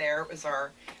 Sarah was there. It was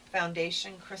our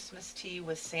foundation Christmas tea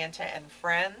with Santa and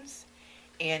friends,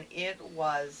 and it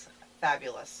was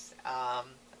fabulous.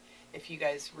 If you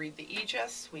guys read the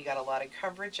Aegis, we got a lot of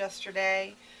coverage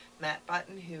yesterday. Matt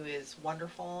Button, who is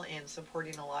wonderful in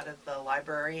supporting a lot of the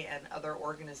library and other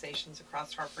organizations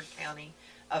across Harford County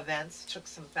events, took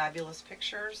some fabulous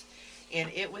pictures, and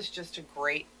it was just a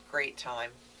great, great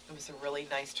time. It was a really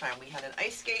nice time. We had an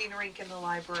ice skating rink in the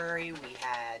library. We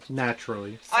had...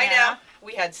 Naturally. I know.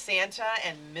 We had Santa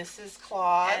and Mrs.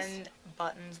 Claus. And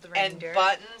Buttons the reindeer. And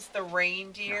Buttons the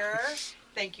reindeer.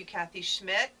 Thank you, Kathy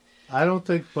Schmidt. I don't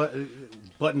think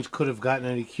Buttons could have gotten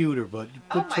any cuter, but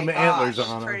put my some gosh, antlers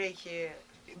on him. Pretty cute.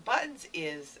 Buttons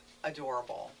is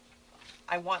adorable.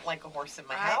 I want like a horse in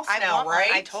my house I now, want one.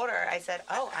 right? I told her. I said,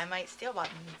 "Oh, I might steal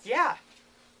Buttons." Yeah,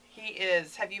 he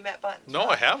is. Have you met Buttons? No,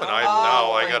 I haven't. Oh,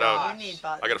 I my gotta. gosh. You need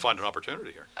Buttons. I gotta find an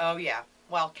opportunity here. Oh yeah.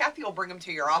 Well, Kathy will bring him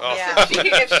to your office Yeah.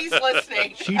 if she's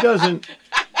listening.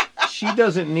 She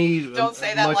doesn't need Don't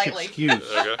say that much lightly. excuse.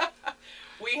 Okay.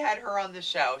 We had her on the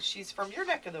show. She's from your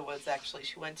neck of the woods, actually.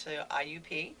 She went to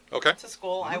IUP Okay. to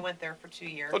school. I went there for 2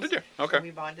 years. Oh, did you? So Okay. we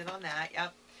bonded on that.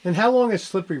 Yep. And how long has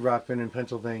Slippery Rock been in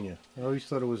Pennsylvania? I always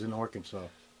thought it was in Arkansas. No,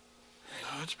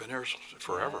 it's been there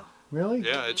forever. Really?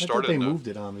 Yeah, it I thought started they in the- moved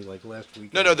it on me like last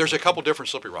week. No, there's a couple different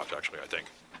Slippery Rocks, actually, I think.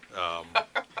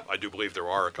 I do believe there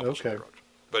are a couple Okay. Slippery Rocks.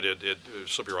 But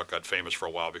Slippery Rock got famous for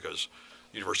a while because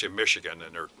University of Michigan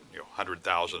and their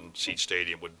 100,000-seat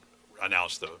stadium would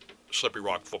announce the Slippery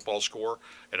Rock football score,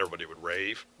 and everybody would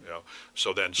rave.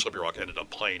 So then Slippery Rock ended up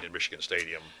playing in Michigan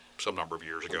Stadium some number of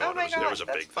years ago. Oh and my it gosh, was a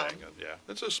that's big fun. thing. And, yeah,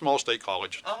 it's a small state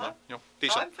college. It's Uh-huh. not,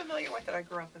 decent. I'm familiar with it. I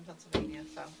grew up in Pennsylvania,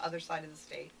 so other side of the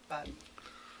state. But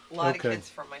a lot Okay. of kids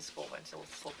from my school went to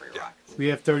Slippery Rock. We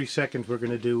have 30 seconds. We're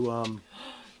going to do Dun,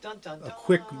 dun, dun. a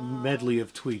quick medley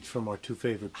of tweets from our two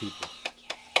favorite people.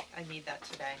 I need that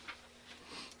today.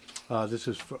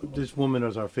 This woman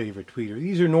is our favorite tweeter.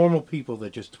 These are normal people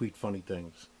that just tweet funny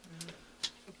things.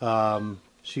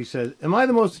 She says, "Am I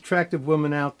the most attractive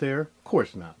woman out there? Of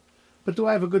course not. But do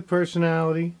I have a good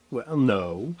personality? Well,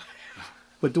 no.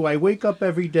 But do I wake up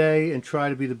every day and try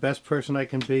to be the best person I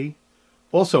can be?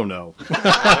 Also no."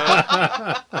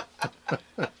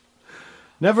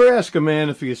 Never ask a man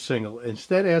if he is single.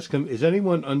 Instead, ask him, is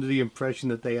anyone under the impression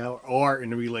that they are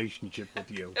in a relationship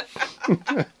with you?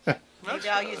 Maybe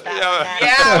I'll use that.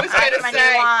 Yeah, I was going to my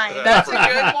say, new line. that's a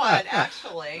good one,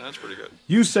 actually. That's pretty good.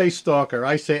 You say stalker.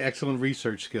 I say excellent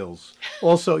research skills.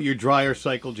 Also, your dryer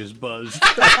cycle just buzzed.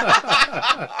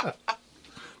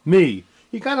 Me.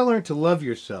 You got to learn to love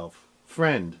yourself.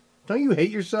 Friend. Don't you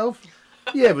hate yourself?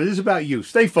 Yeah, but this is about you.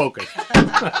 Stay focused.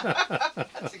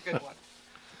 That's a good one.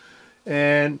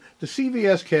 And the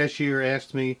CVS cashier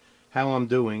asked me how I'm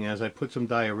doing as I put some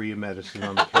diarrhea medicine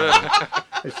on the counter.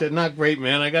 I said, not great,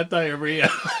 man. I got diarrhea.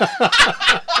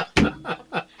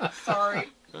 Sorry.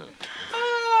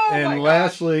 Oh, And my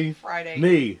lastly, gosh. Friday.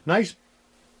 me. Nice.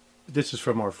 This is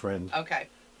from our friend. Okay.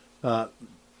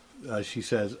 She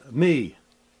says, me.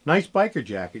 Nice biker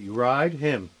jacket. You ride?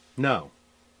 Him. No.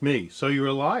 Me. So you're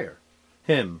a liar.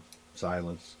 Him.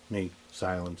 Silence. Me.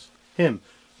 Silence. Him.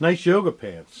 Nice yoga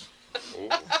pants.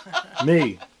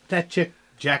 Me. That chick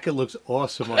jacket looks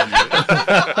awesome on you.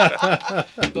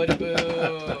 Good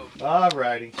boo. All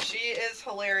righty. She is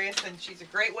hilarious, and she's a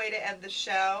great way to end the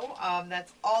show.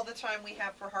 That's all the time we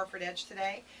have for Harford Edge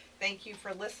today. Thank you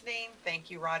for listening. Thank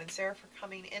you, Rod and Sarah, for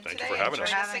coming in Thank you today for having and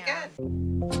us. joining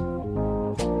us again.